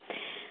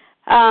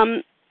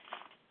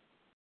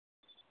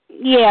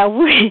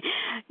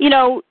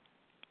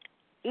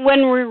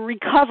 When we're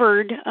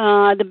recovered,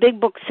 the big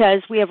book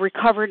says we have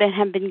recovered and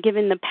have been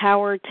given the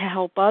power to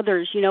help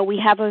others. We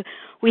have a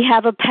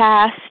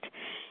past,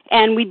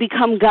 and we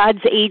become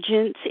God's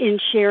agents in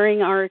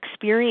sharing our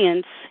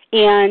experience.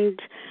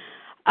 And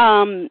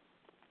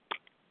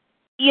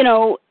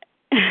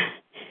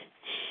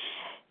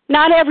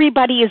not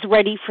everybody is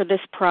ready for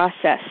this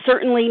process.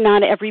 Certainly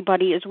not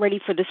everybody is ready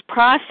for this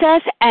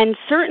process, and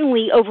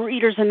certainly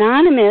Overeaters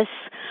Anonymous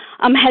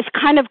has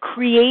kind of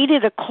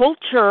created a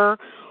culture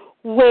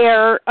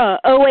where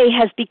OA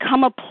has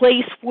become a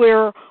place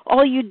where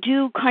all you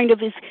do kind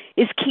of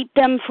is keep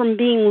them from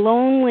being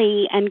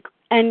lonely and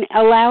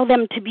allow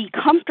them to be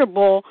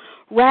comfortable,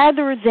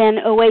 rather than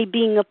OA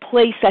being a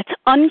place that's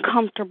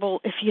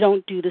uncomfortable if you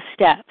don't do the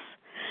steps.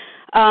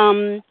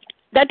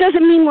 That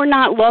doesn't mean we're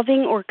not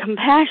loving or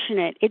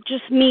compassionate. It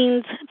just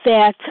means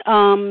that,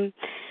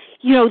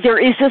 there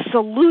is a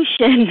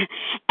solution,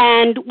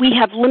 and we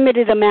have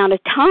limited amount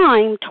of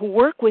time to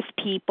work with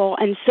people,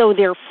 and so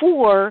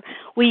therefore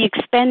we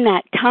expend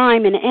that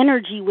time and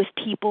energy with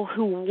people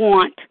who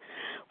want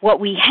what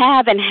we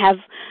have and have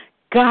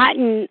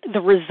gotten the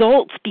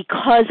results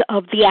because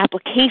of the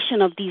application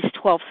of these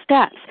 12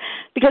 steps.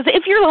 Because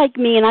if you're like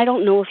me, and I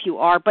don't know if you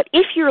are, but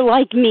if you're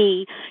like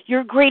me,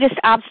 your greatest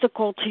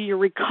obstacle to your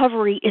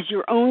recovery is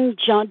your own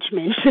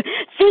judgment.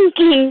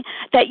 Thinking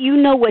that you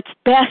know what's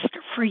best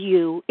for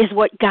you is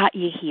what got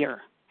you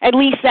here. At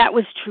least that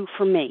was true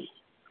for me.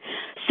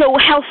 So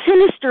how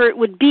sinister it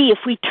would be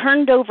if we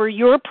turned over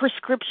your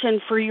prescription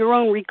for your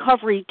own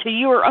recovery to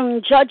your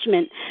own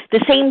judgment,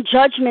 the same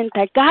judgment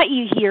that got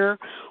you here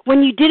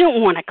when you didn't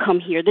want to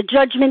come here, the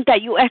judgment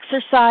that you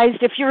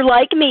exercised, if you're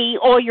like me,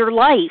 all your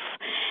life.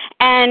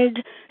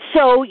 And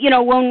so,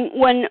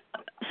 when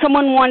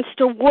someone wants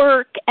to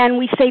work and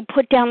we say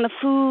put down the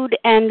food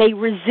and they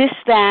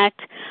resist that,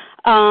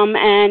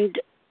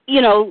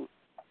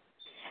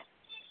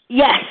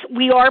 yes,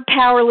 we are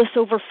powerless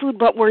over food,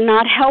 but we're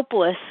not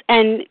helpless.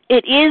 And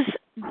it is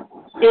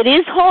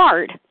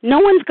hard. No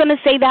one's going to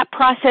say that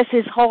process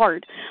is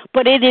hard,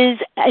 but it is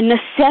a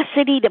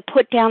necessity to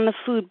put down the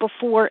food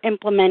before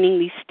implementing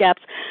these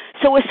steps.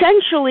 So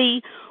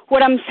essentially,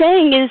 what I'm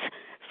saying is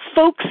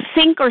folks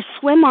sink or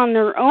swim on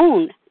their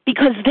own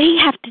because they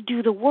have to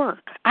do the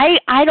work.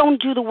 I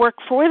don't do the work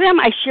for them.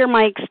 I share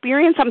my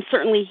experience. I'm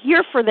certainly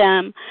here for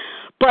them,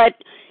 but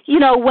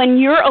when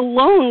you're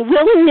alone,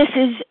 willingness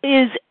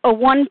is a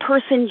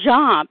one-person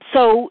job.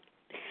 So,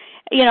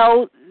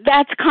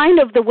 that's kind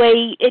of the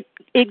way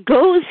it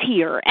goes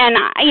here. And,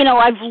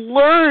 I've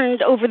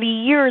learned over the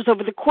years,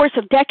 over the course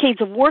of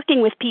decades of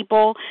working with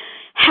people,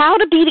 how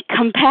to be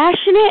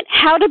compassionate,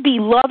 how to be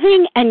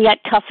loving, and yet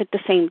tough at the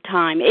same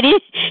time. It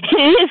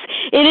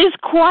is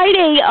quite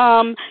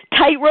a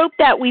tightrope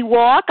that we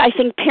walk. I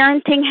think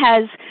parenting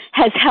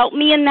has helped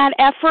me in that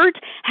effort.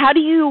 How do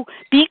you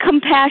be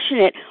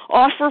compassionate,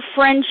 offer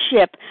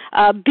friendship,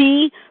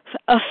 be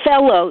a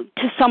fellow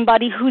to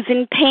somebody who's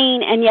in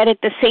pain, and yet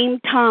at the same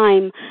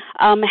time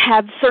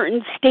have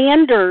certain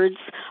standards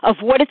of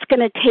what it's going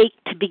to take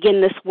to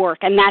begin this work.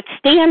 And that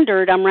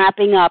standard, I'm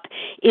wrapping up,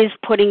 is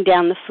putting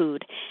down the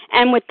food.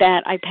 And with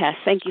that, I pass.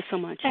 Thank you so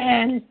much.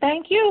 And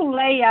thank you,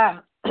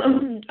 Leah.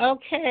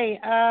 Okay,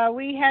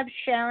 we have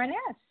Sharon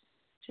S.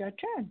 It's your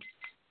turn.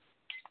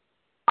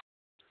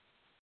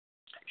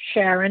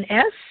 Sharon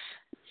S.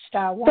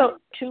 Star 1,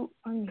 2,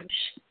 unmute.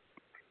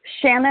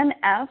 Shannon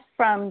F.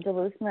 from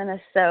Duluth,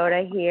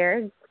 Minnesota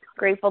here.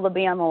 Grateful to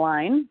be on the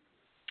line.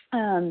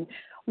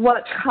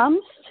 What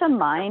comes to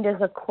mind is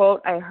a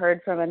quote I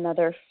heard from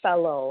another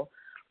fellow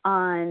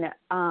on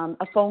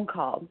a phone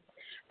call.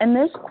 In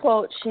this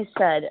quote, she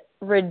said,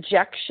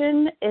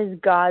 "Rejection is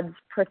God's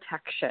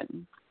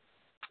protection."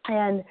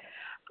 And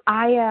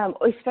I am,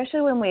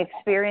 especially when we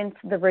experience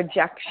the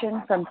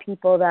rejection from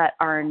people that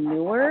are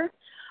newer,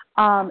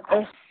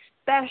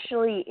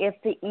 especially if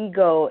the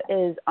ego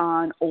is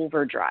on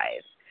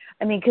overdrive.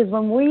 I mean, because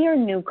when we are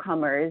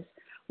newcomers,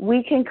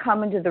 we can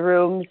come into the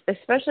rooms,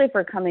 especially if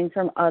we're coming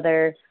from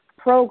other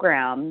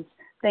programs,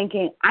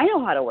 thinking, I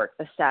know how to work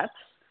the steps.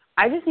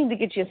 I just need to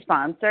get you a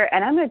sponsor,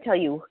 and I'm going to tell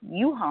you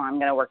how I'm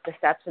going to work the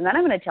steps, and then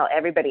I'm going to tell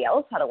everybody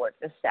else how to work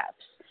the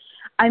steps.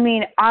 I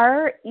mean,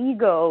 our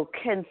ego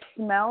can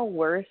smell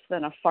worse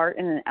than a fart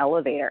in an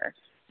elevator,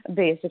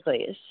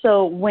 basically.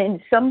 So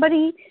when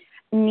somebody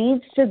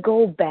needs to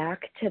go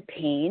back to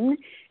pain,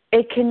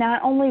 it can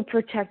not only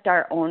protect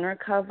our own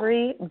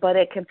recovery, but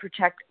it can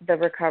protect the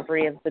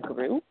recovery of the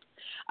group.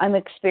 I'm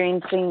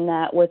experiencing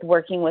that with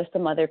working with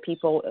some other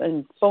people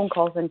in phone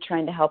calls and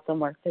trying to help them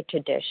work their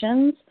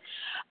traditions.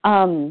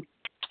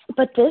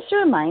 But this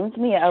reminds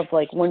me of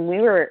like when we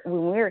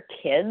were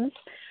kids,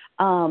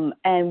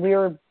 and we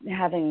were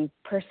having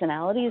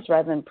personalities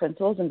rather than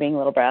principles and being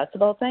little brats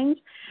about things.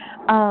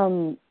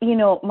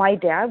 My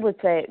dad would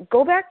say,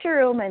 go back to your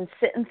room and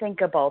sit and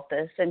think about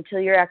this until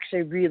you're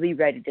actually really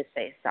ready to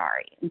say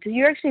sorry, until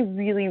you're actually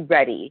really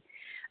ready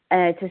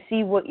to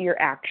see what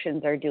your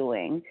actions are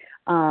doing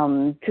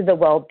to the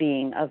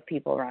well-being of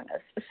people around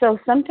us. So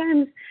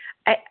sometimes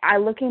I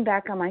looking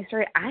back on my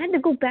story, I had to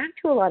go back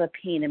to a lot of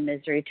pain and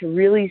misery to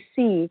really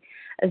see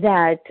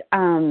that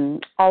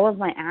all of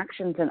my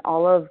actions and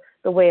all of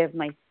the way of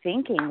my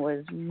thinking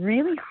was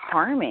really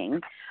harming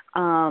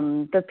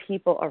the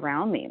people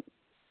around me.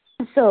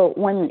 So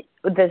when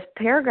this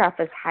paragraph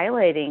is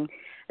highlighting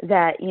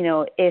that,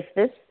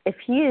 if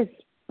he is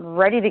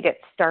ready to get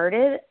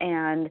started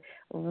and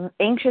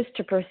anxious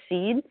to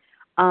proceed,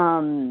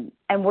 and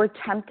we're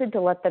tempted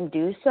to let them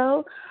do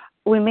so,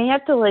 we may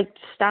have to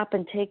stop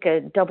and take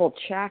a double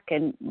check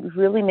and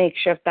really make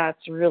sure if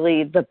that's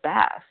really the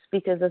best,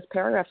 because this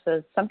paragraph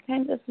says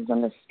sometimes this is a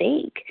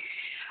mistake.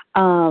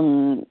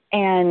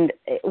 And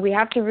we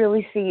have to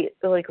really see,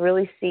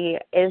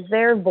 is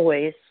their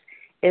voice,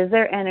 is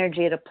their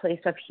energy at a place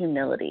of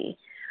humility?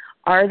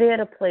 Are they at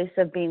a place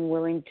of being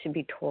willing to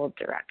be told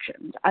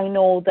directions? I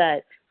know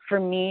that for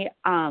me,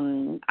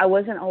 I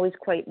wasn't always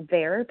quite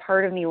there.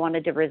 Part of me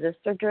wanted to resist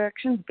their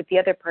directions, but the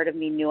other part of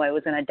me knew I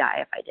was going to die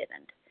if I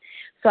didn't.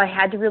 So I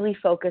had to really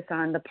focus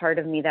on the part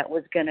of me that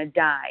was going to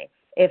die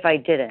if I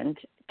didn't,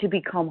 to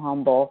become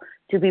humble,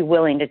 to be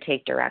willing to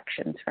take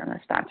directions from a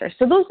sponsor.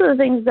 So those are the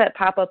things that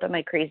pop up in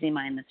my crazy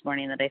mind this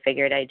morning that I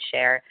figured I'd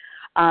share.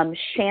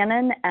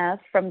 Shannon F.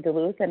 from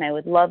Duluth, and I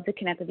would love to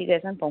connect with you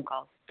guys on phone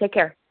calls. Take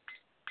care.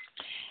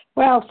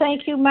 Well,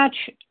 thank you much,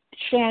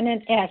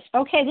 Shannon S.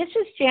 Okay, this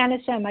is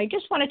Janice M. I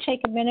just want to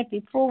take a minute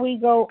before we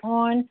go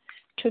on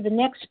to the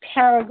next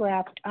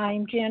paragraph.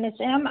 I'm Janice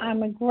M.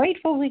 I'm a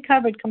grateful,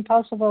 recovered,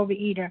 compulsive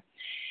overeater.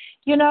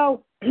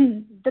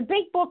 The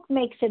big book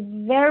makes it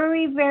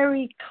very,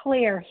 very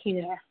clear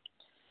here.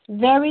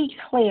 Very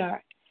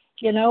clear.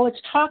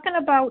 It's talking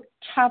about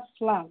tough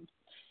love.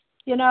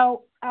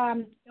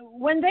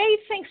 When they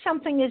think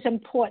something is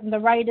important, the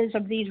writers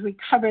of these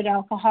recovered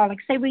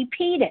alcoholics, they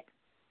repeat it.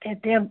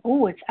 They're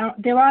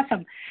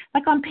awesome.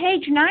 Like on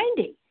page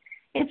 90,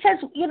 it says,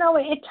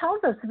 it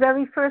tells us the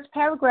very first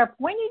paragraph,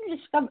 when you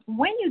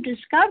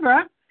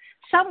discover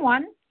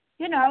someone,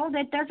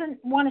 that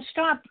doesn't want to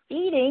stop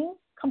eating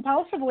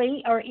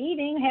compulsively or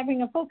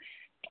having a food,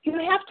 you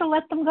have to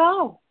let them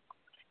go.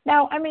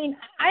 Now,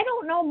 I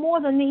don't know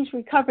more than these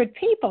recovered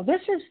people.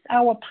 This is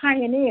our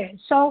pioneers.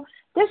 So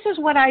this is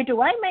what I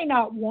do. I may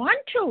not want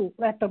to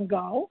let them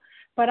go,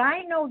 but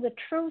I know the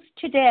truth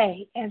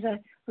today as a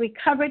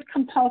recovered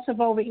compulsive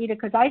overeater,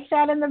 because I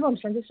sat in the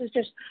rooms, and this is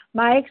just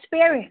my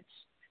experience,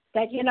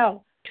 that,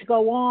 to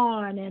go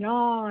on and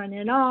on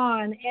and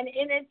on. And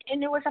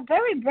it was a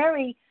very,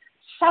 very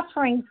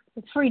suffering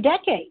 3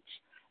 decades,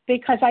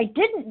 because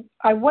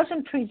I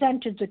wasn't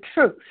presented the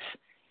truth,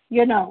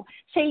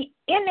 See,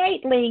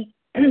 innately,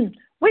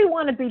 we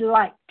want to be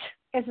liked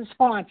as a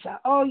sponsor.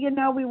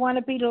 We want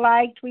to be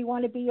liked. We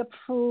want to be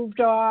approved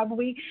of.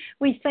 We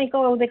think,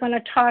 they're going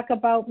to talk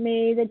about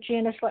me, that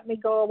Janice let me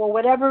go, or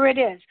whatever it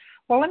is.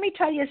 Well, let me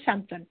tell you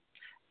something.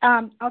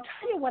 I'll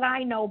tell you what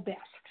I know best.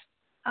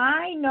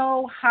 I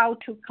know how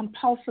to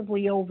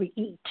compulsively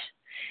overeat.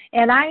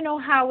 And I know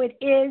how it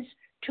is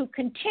to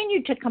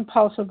continue to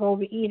compulsively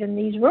overeat in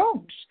these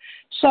rooms.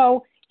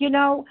 So,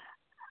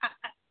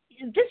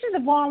 this is a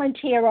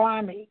volunteer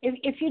army.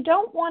 If you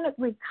don't want a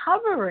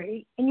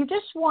recovery and you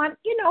just want,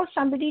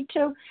 somebody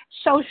to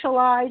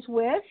socialize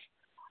with,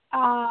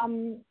 or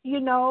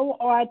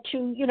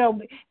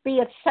to, be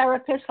a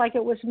therapist, like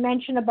it was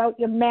mentioned about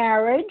your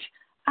marriage,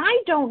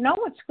 I don't know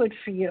what's good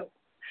for you.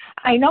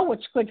 I know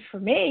what's good for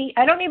me.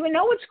 I don't even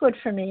know what's good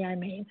for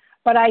me,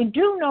 but I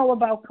do know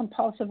about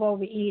compulsive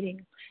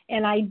overeating.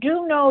 And I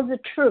do know the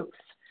truth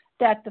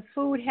that the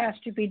food has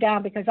to be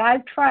down because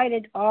I've tried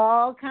it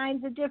all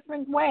kinds of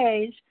different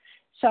ways.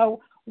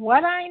 So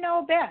what I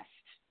know best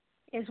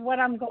is what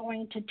I'm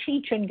going to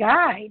teach and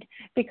guide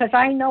because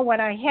I know what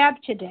I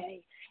have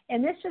today.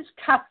 And this is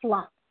tough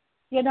love.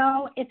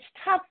 It's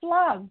tough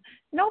love.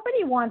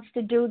 Nobody wants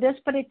to do this,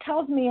 but it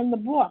tells me in the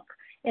book.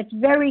 It's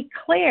very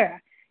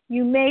clear.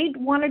 You may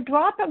want to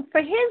drop him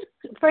for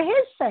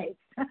his sake,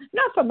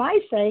 not for my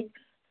sake,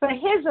 for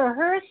his or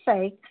her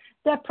sake,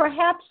 that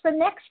perhaps the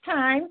next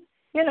time,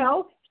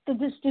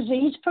 this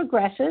disease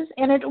progresses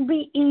and it'll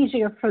be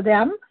easier for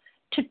them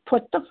to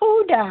put the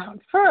food down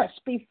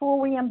first before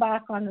we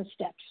embark on the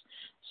steps.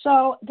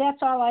 So that's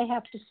all I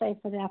have to say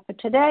for that for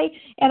today.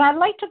 And I'd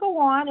like to go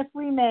on, if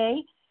we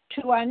may,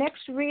 to our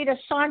next reader,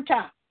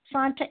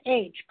 Santa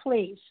H.,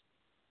 please.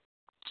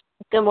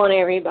 Good morning,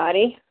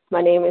 everybody.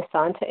 My name is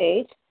Santa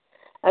H.,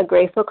 a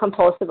grateful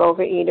compulsive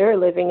overeater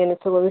living in a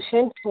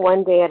solution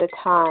one day at a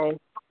time.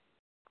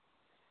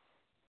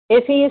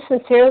 If he is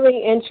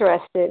sincerely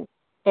interested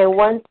and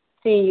wants to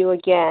see you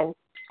again,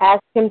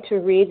 ask him to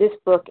read this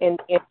book in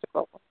the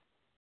interval.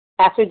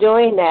 After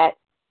doing that,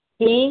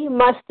 he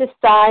must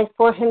decide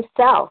for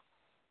himself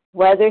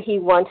whether he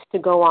wants to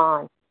go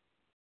on.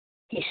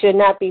 He should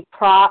not be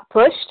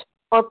pushed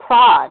or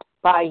prod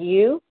by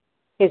you,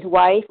 his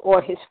wife,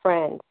 or his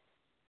friends.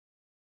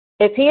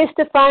 If he is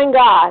to find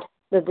God,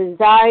 the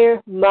desire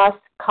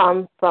must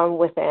come from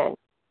within.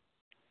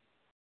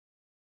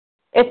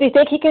 If you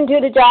think he can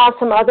do the job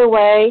some other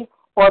way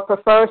or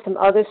prefer some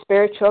other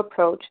spiritual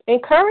approach,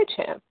 encourage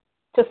him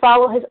to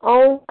follow his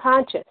own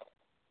conscience.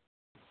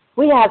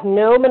 We have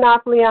no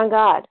monopoly on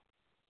God.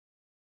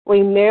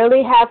 We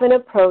merely have an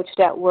approach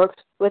that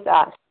works with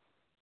us.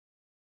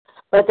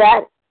 But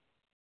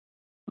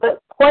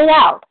point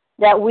out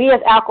that we as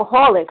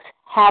alcoholics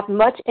have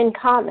much in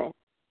common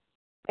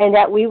and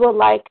that we would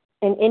like,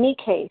 in any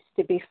case,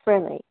 to be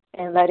friendly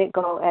and let it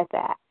go at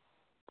that.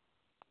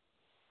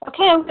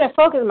 Okay, I'm going to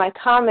focus my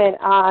comment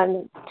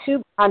on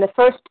the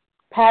first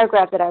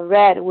paragraph that I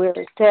read where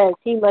it says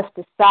he must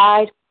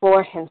decide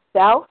for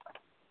himself,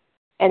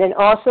 and then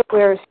also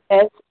where it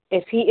says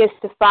if he is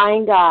to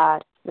find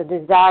God, the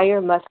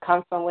desire must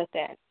come from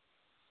within.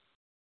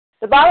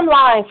 The bottom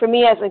line for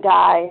me as a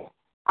guy,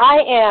 I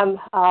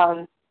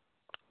am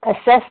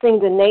assessing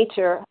the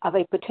nature of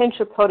a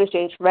potential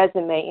protege's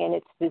resume and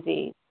its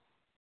disease.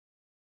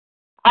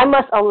 I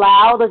must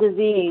allow the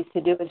disease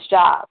to do its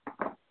job.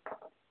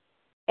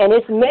 And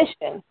its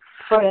mission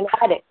for an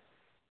addict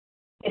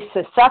is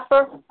to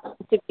suffer,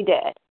 to be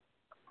dead.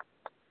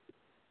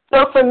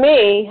 So for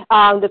me,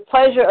 the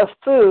pleasure of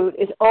food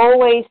is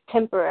always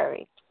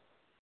temporary.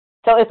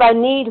 So if I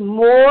need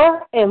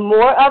more and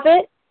more of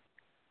it,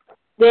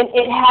 then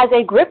it has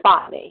a grip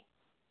on me.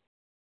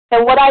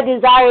 And what I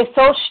desire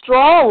so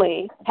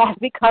strongly has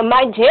become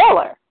my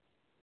jailer,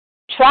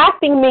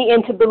 trapping me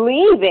into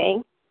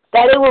believing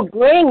that it will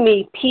bring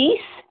me peace,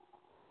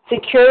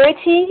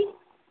 security,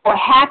 or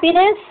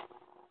happiness,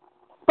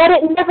 but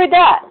it never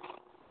does.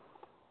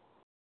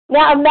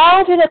 Now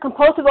imagine a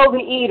compulsive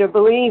overeater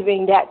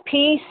believing that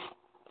peace,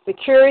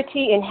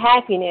 security, and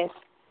happiness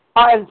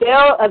are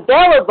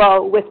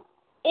available with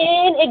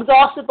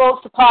inexhaustible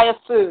supply of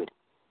food.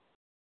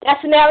 That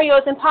scenario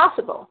is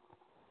impossible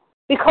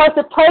because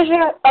the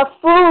pleasure of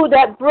food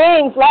that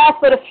brings lasts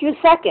but a few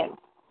seconds.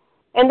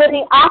 And then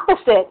the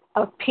opposite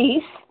of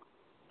peace,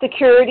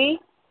 security,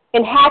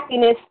 and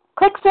happiness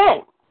clicks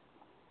in.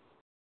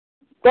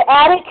 The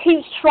addict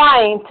keeps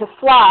trying to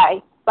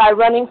fly by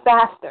running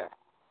faster.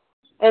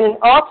 And then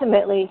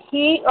ultimately,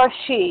 he or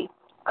she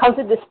comes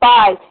to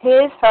despise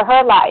his or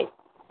her life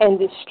and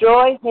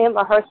destroy him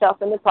or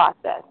herself in the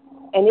process.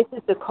 And this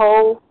is the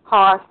cold,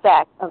 hard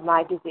fact of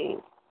my disease.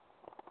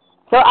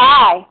 So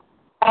I,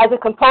 as a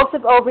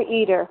compulsive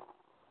overeater,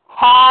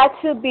 had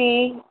to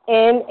be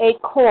in a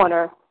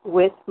corner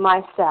with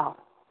myself.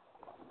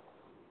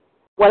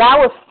 When I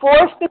was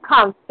forced to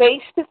come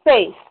face to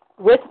face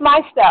with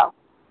myself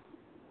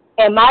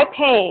and my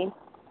pain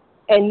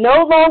and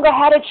no longer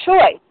had a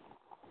choice,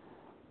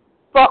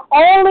 for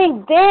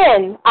only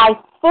then I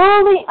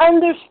fully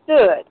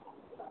understood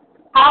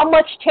how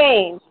much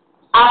change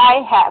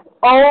I have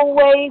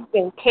always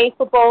been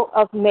capable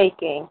of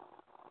making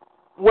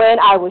when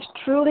I was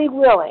truly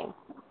willing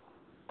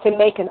to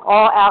make an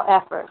all-out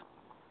effort.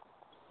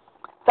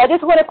 So I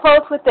just want to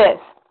close with this.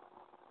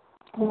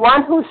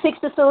 One who seeks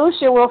the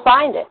solution will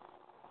find it.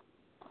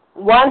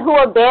 One who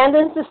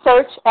abandons the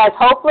search as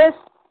hopeless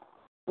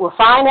will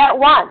find at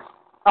once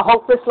a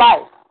hopeless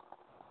life.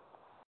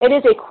 It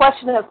is a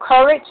question of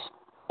courage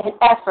and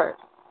effort,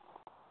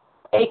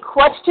 a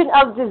question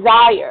of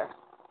desire.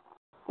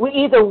 We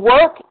either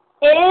work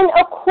in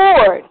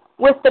accord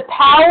with the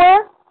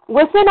power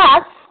within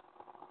us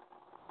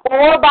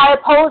or by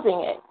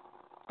opposing it,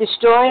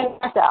 destroying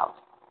ourselves.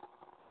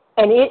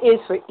 And it is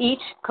for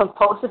each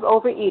compulsive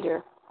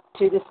overeater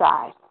to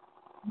decide.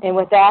 And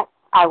with that,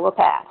 I will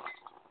pass.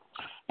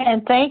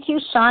 And thank you,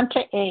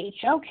 Santa H.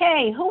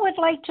 Okay, who would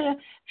like to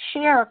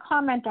share a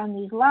comment on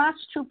these last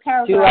two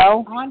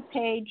paragraphs on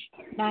page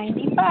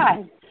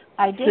 95?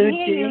 I did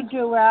hear you,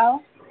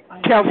 Duell.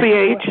 Chelsea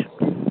H.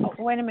 Oh,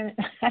 wait a minute.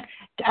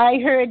 I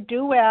heard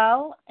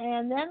Duell,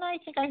 and then I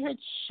think I heard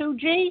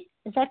Suji.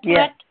 Is that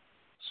correct?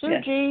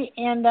 Yes. Suji, yes.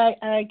 And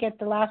I get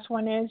the last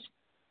one is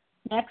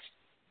next.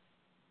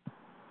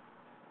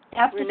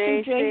 After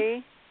Renee Suji.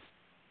 C.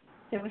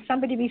 There was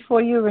somebody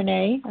before you,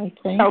 Renee, I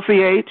think.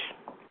 Chelsea H.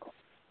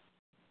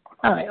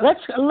 All right, let's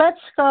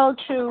go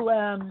to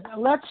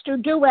let's do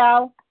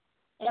Duell,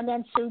 and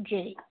then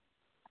Suji,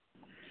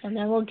 and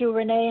then we'll do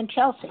Renee and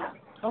Chelsea.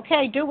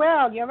 Okay,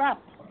 Duell, you're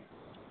up.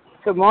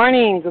 Good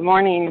morning. Good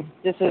morning.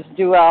 This is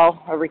Duell,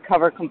 a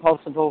recovered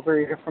compulsive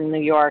overeater from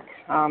New York.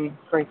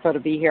 Grateful to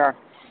be here.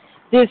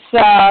 These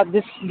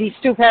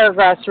two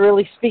paragraphs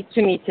really speak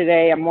to me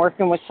today. I'm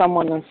working with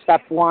someone on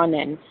step one,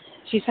 and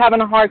she's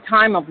having a hard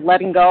time of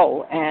letting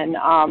go, and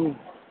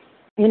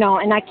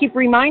and I keep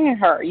reminding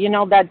her,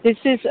 that this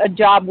is a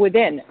job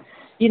within.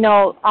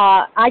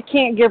 I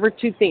can't give her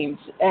two things,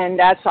 and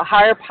that's a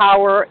higher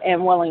power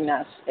and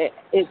willingness.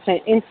 It's an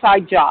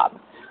inside job.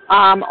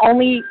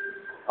 Only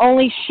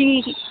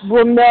she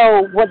will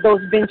know what those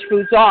binge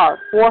foods are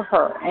for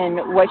her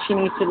and what she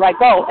needs to let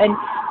go. And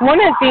one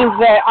of the things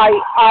that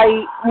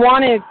I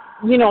want to,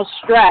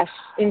 stress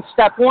in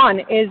step one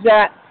is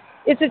that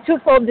it's a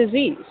twofold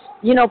disease.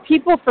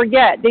 People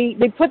forget.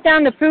 They put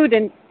down the food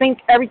and think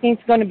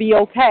everything's going to be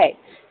okay.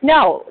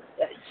 No,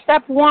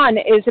 step one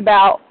is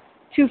about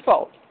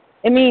twofold.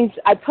 It means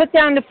I put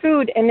down the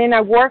food and then I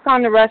work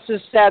on the rest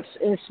of the steps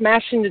and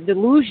smashing the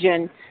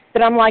delusion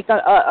that I'm like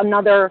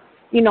another,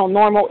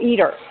 normal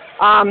eater.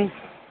 And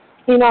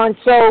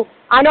so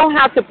I don't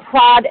have to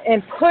prod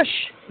and push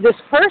this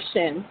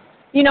person,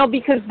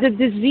 because the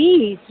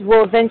disease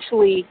will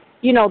eventually,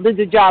 do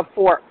the job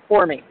for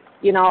me,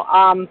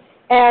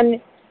 and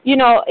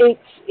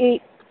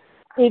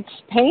it's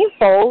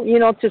painful,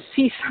 to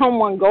see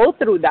someone go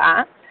through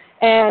that,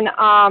 and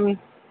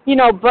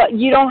but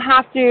you don't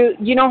have to,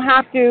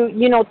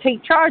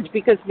 take charge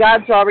because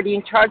God's already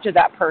in charge of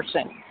that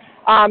person.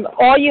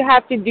 All you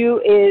have to do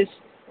is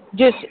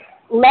just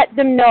let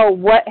them know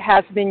what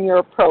has been your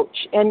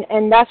approach,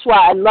 and that's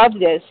why I love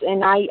this,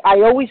 and I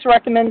always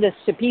recommend this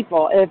to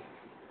people.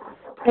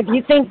 If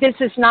you think this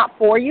is not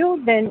for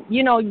you, then,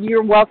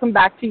 you're welcome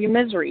back to your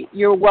misery.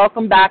 You're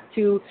welcome back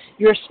to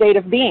your state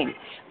of being.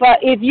 But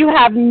if you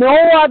have no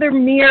other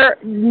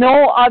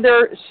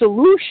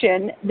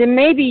solution, then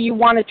maybe you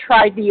want to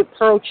try the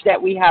approach that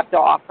we have to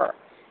offer.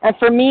 And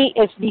for me,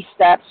 it's these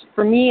steps.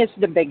 For me, it's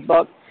the big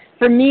book.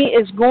 For me,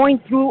 it's going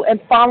through and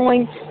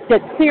following the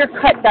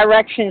clear-cut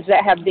directions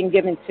that have been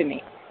given to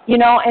me.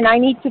 And I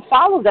need to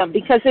follow them,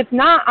 because if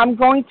not, I'm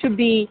going to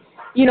be,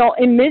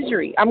 in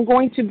misery. I'm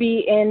going to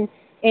be in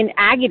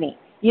agony,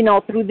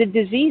 through the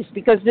disease,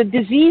 because the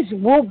disease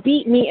will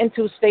beat me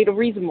into a state of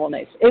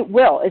reasonableness. It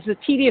will. It's a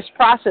tedious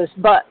process,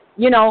 but,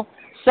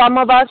 some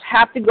of us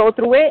have to go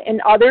through it,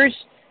 and others,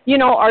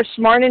 are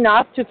smart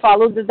enough to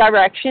follow the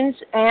directions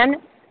and,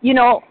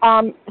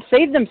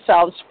 save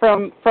themselves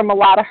from a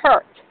lot of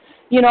hurt.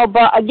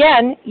 But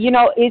again,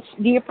 it's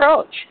the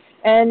approach.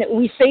 And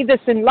we say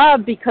this in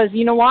love because,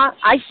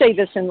 I say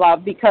this in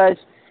love because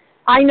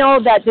I know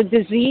that the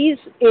disease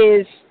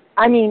is,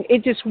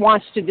 it just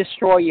wants to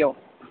destroy you.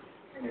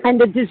 And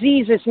the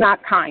disease is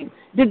not kind.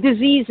 The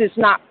disease is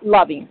not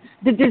loving.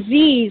 The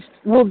disease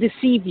will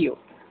deceive you.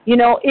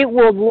 It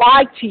will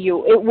lie to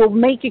you. It will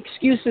make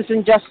excuses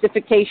and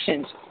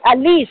justifications. At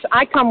least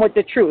I come with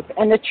the truth.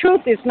 And the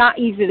truth is not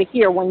easy to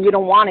hear when you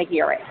don't want to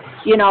hear it,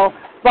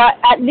 But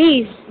at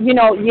least, you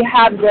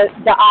have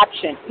the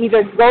option.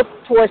 Either go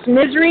towards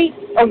misery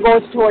or go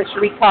towards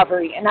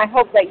recovery. And I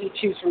hope that you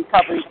choose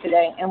recovery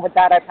today. And with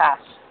that, I pass.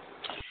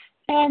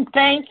 And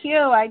thank you.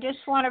 I just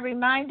want to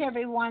remind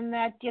everyone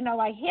that,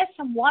 I hear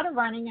some water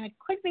running, and it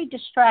could be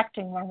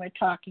distracting when we're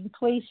talking.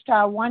 Please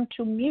star 1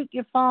 to mute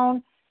your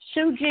phone.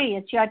 Suji,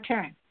 it's your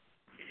turn.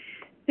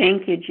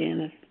 Thank you,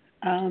 Janice.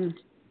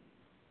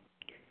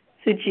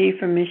 Suji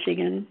from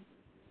Michigan,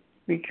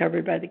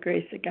 recovered by the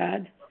grace of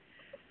God.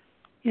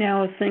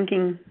 I was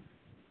thinking,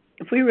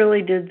 if we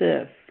really did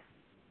this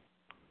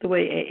the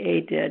way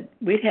AA did,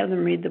 we'd have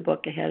them read the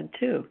book ahead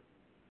too,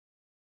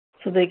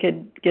 so they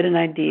could get an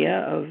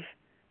idea of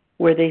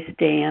where they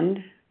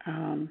stand,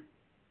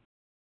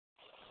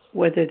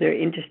 whether they're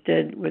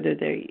interested, whether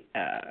they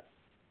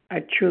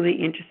are truly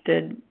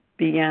interested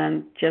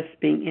beyond just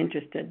being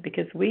interested.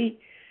 Because we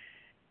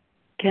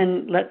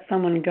can let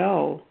someone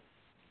go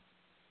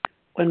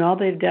when all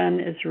they've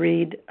done is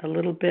read a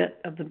little bit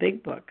of the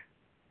big book,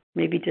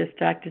 maybe just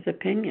doctor's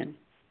opinion.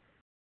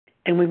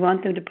 And we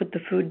want them to put the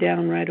food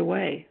down right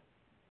away.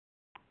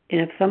 And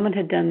if someone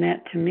had done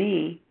that to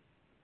me,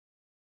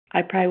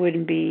 I probably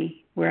wouldn't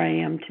be where I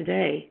am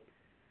today.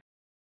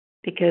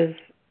 Because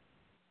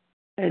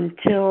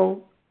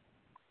until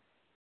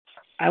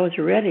I was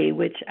ready,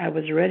 which I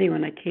was ready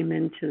when I came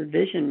into the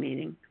vision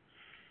meeting,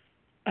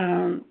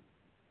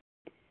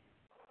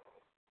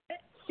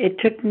 it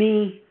took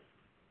me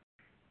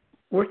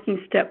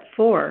working step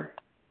 4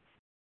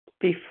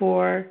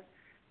 before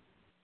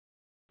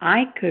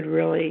I could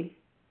really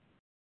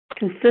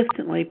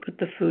consistently put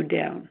the food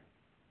down.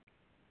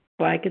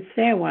 Well, I could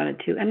say I wanted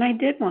to, and I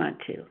did want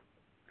to.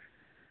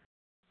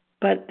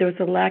 But there was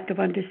a lack of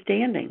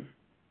understanding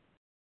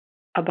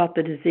about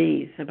the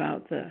disease,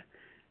 about the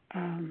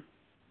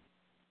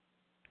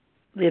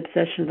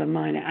obsession of the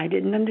mind. I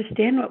didn't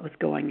understand what was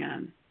going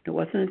on. It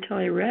wasn't until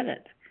I read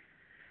it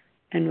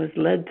and was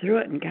led through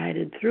it and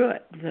guided through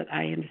it that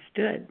I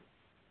understood.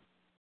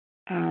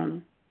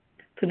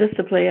 So just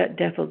to play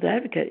devil's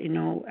advocate,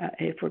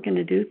 if we're going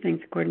to do things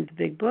according to the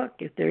big book,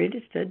 if they're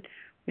interested,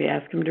 we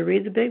ask them to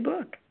read the big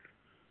book,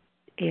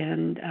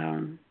 and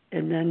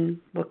then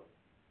we'll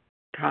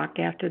talk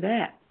after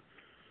that.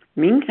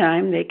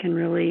 Meantime,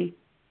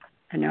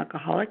 an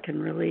alcoholic can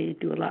really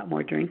do a lot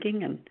more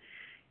drinking,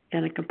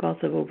 and a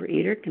compulsive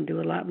overeater can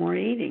do a lot more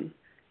eating,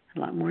 a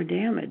lot more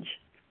damage.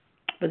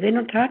 But they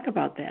don't talk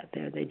about that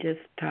there. They just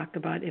talk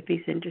about if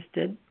he's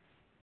interested.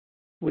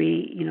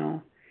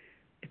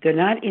 If they're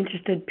not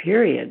interested,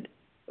 period,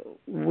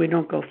 we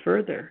don't go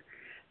further.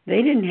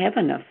 They didn't have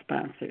enough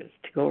sponsors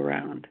to go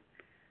around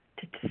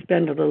to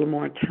spend a little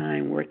more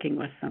time working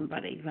with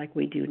somebody like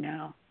we do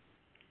now.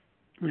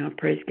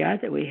 Praise God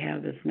that we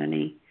have as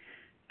many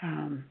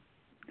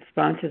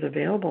sponsors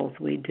available as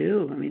we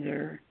do. I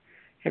mean,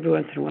 every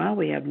once in a while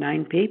we have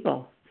 9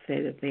 people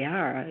say that they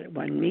are at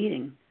one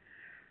meeting.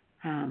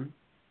 And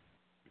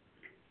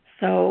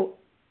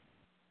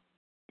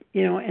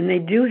they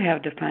do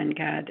have to find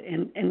God,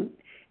 and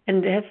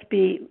it has to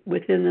be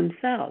within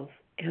themselves.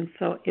 And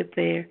so if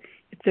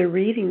they're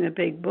reading the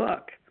big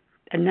book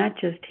and not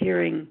just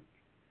hearing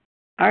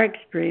our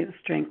experience,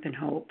 strength, and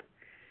hope,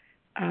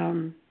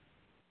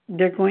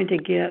 they're going to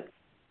get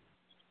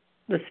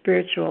the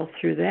spiritual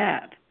through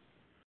that.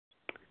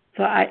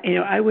 So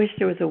I wish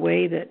there was a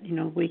way that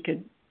we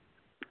could.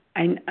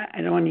 I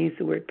don't want to use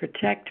the word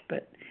protect,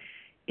 but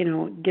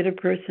get a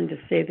person to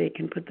say they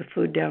can put the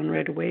food down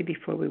right away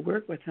before we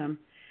work with them.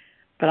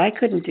 But I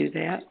couldn't do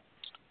that,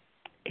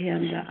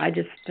 and I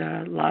just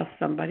lost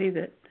somebody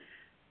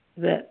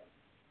that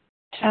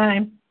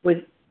time was.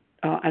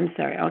 Oh, I'm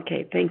sorry.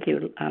 Okay, thank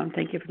you.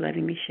 Thank you for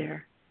letting me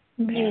share.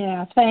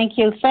 Yeah, thank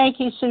you,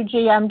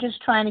 Suji. I'm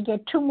just trying to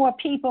get 2 more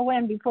people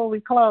in before we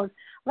close.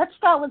 Let's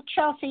start with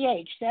Chelsea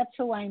H. That's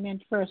who I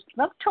meant first.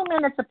 About 2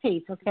 minutes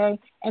apiece, okay?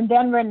 And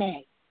then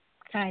Renee,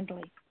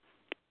 kindly.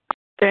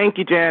 Thank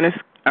you, Janice.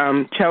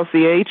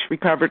 Chelsea H.,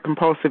 recovered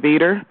compulsive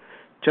eater,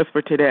 just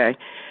for today.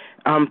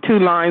 2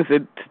 lines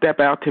that step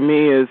out to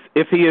me is,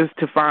 if he is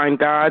to find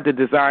God, the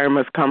desire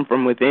must come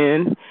from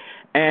within,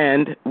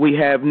 and we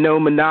have no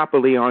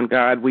monopoly on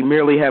God. We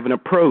merely have an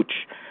approach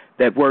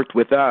that worked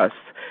with us.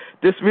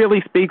 This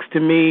really speaks to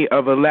me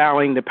of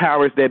allowing the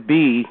powers that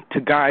be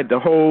to guide the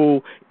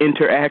whole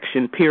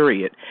interaction,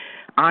 period.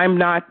 I'm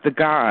not the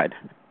God.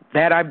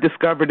 That I've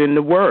discovered in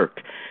the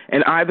work.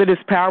 And either this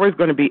power is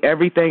going to be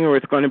everything or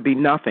it's going to be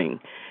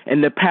nothing.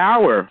 And the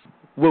power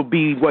will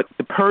be what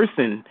the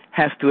person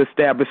has to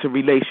establish a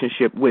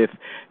relationship with,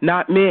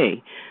 not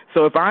me.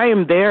 So if I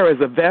am there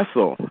as a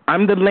vessel,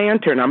 I'm the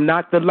lantern, I'm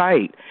not the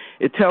light.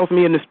 It tells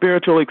me in the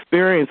spiritual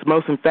experience,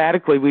 most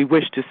emphatically, we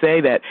wish to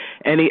say that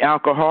any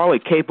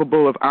alcoholic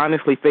capable of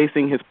honestly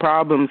facing his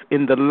problems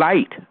in the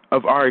light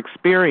of our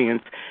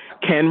experience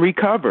can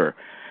recover.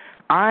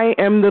 I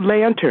am the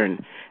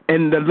lantern,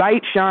 and the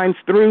light shines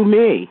through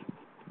me.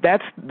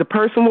 That's the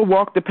person will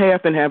walk the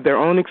path and have their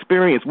own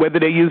experience, whether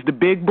they use the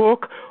big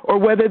book or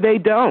whether they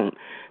don't.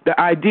 The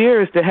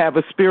idea is to have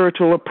a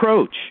spiritual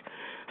approach.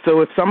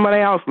 So if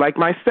somebody else, like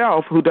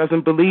myself, who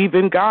doesn't believe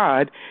in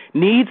God,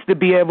 needs to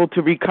be able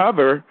to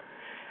recover,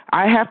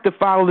 I have to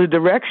follow the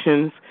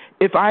directions.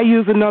 If I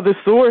use another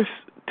source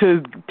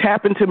to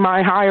tap into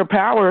my higher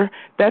power,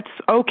 that's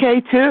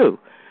okay too.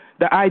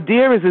 The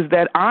idea is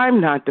that I'm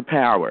not the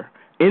power.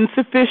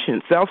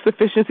 Insufficient.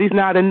 Self-sufficiency is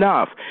not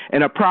enough.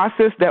 And a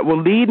process that will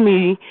lead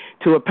me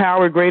to a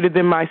power greater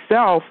than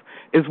myself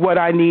is what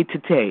I need to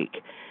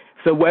take.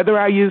 So whether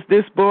I use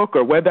this book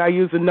or whether I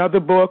use another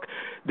book,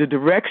 the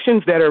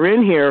directions that are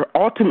in here,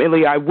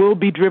 ultimately I will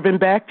be driven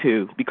back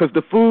to, because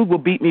the food will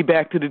beat me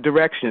back to the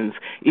directions,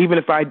 even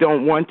if I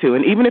don't want to,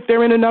 and even if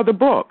they're in another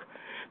book.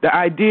 The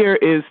idea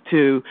is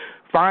to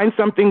find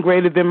something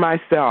greater than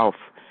myself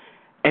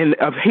and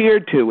adhere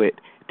to it,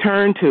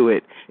 turn to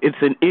it.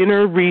 It's an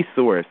inner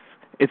resource.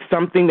 It's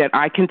something that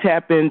I can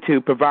tap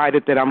into,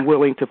 provided that I'm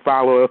willing to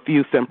follow a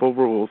few simple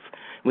rules.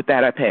 With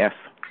that, I pass.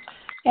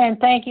 And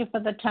thank you for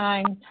the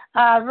time.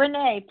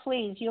 Renee,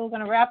 please, you're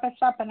going to wrap us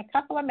up in a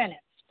couple of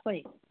minutes,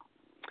 please.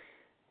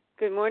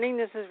 Good morning.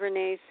 This is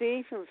Renee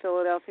C. from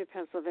Philadelphia,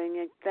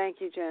 Pennsylvania.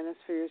 Thank you, Janice,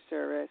 for your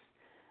service.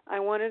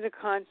 I wanted to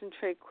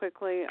concentrate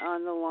quickly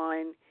on the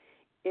line,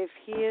 if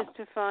he is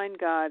to find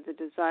God, the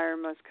desire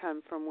must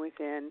come from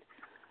within.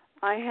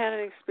 I had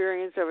an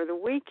experience over the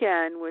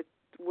weekend with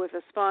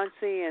a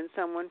sponsee and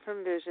someone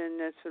from Vision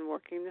that's been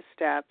working the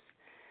steps.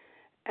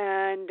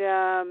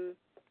 And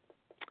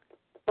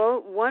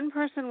one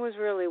person was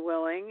really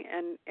willing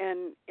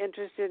and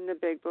interested in the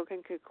Big Book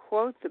and could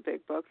quote the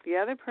Big Book. The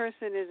other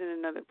person is in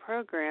another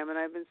program, and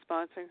I've been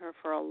sponsoring her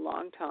for a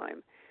long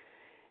time.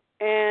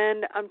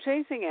 And I'm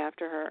chasing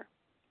after her.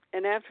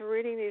 And after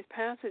reading these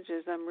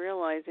passages, I'm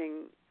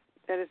realizing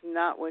that is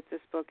not what this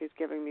book is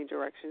giving me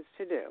directions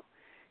to do.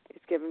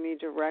 It's giving me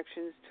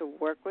directions to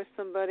work with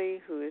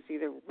somebody who has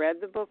either read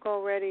the book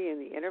already in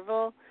the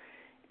interval,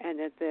 and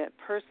that the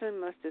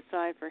person must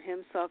decide for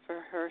himself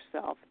or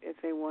herself if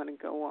they want to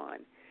go on.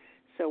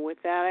 So with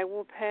that, I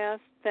will pass.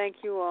 Thank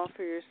you all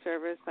for your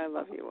service. I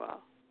love you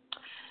all.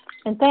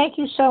 And thank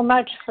you so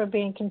much for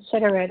being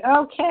considerate.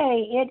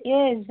 Okay, it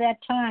is that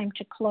time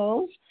to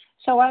close.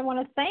 So I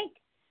want to thank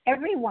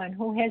everyone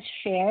who has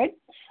shared,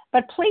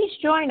 but please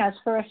join us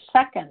for a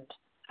second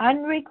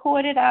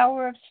unrecorded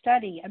hour of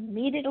study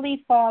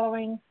immediately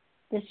following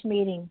this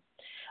meeting.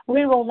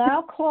 We will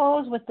now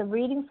close with the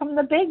reading from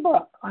the Big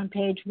Book on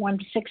page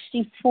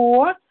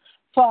 164,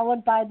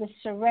 followed by the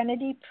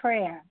Serenity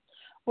Prayer.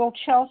 Will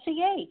Chelsea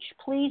H.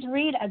 please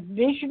read A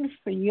Vision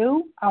for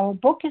You? Our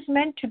book is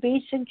meant to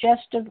be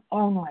suggestive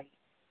only.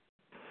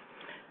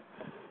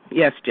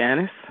 Yes,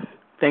 Janice.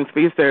 Thanks for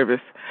your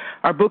service.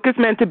 Our book is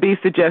meant to be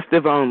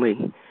suggestive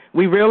only.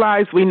 We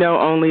realize we know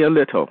only a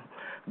little.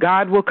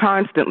 God will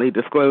constantly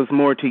disclose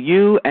more to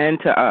you and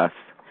to us.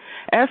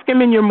 Ask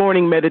him in your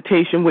morning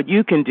meditation what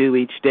you can do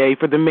each day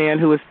for the man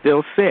who is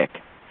still sick.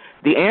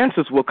 The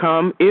answers will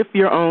come if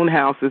your own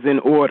house is in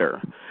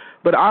order.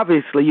 But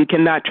obviously you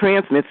cannot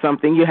transmit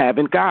something you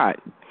haven't got.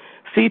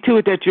 See to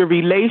it that your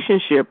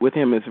relationship with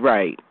him is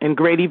right, and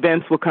great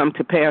events will come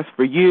to pass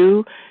for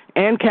you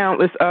and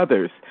countless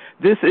others.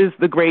 This is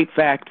the great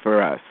fact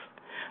for us.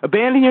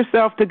 Abandon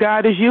yourself to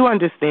God as you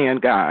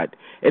understand God.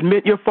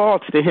 Admit your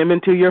faults to him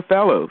and to your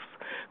fellows.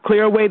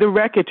 Clear away the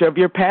wreckage of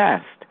your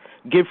past.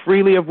 Give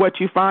freely of what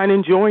you find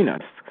and join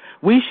us.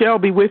 We shall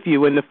be with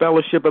you in the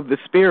fellowship of the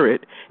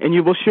Spirit, and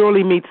you will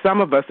surely meet some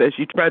of us as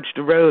you trudge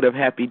the road of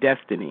happy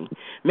destiny.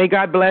 May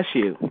God bless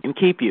you and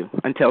keep you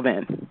until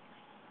then.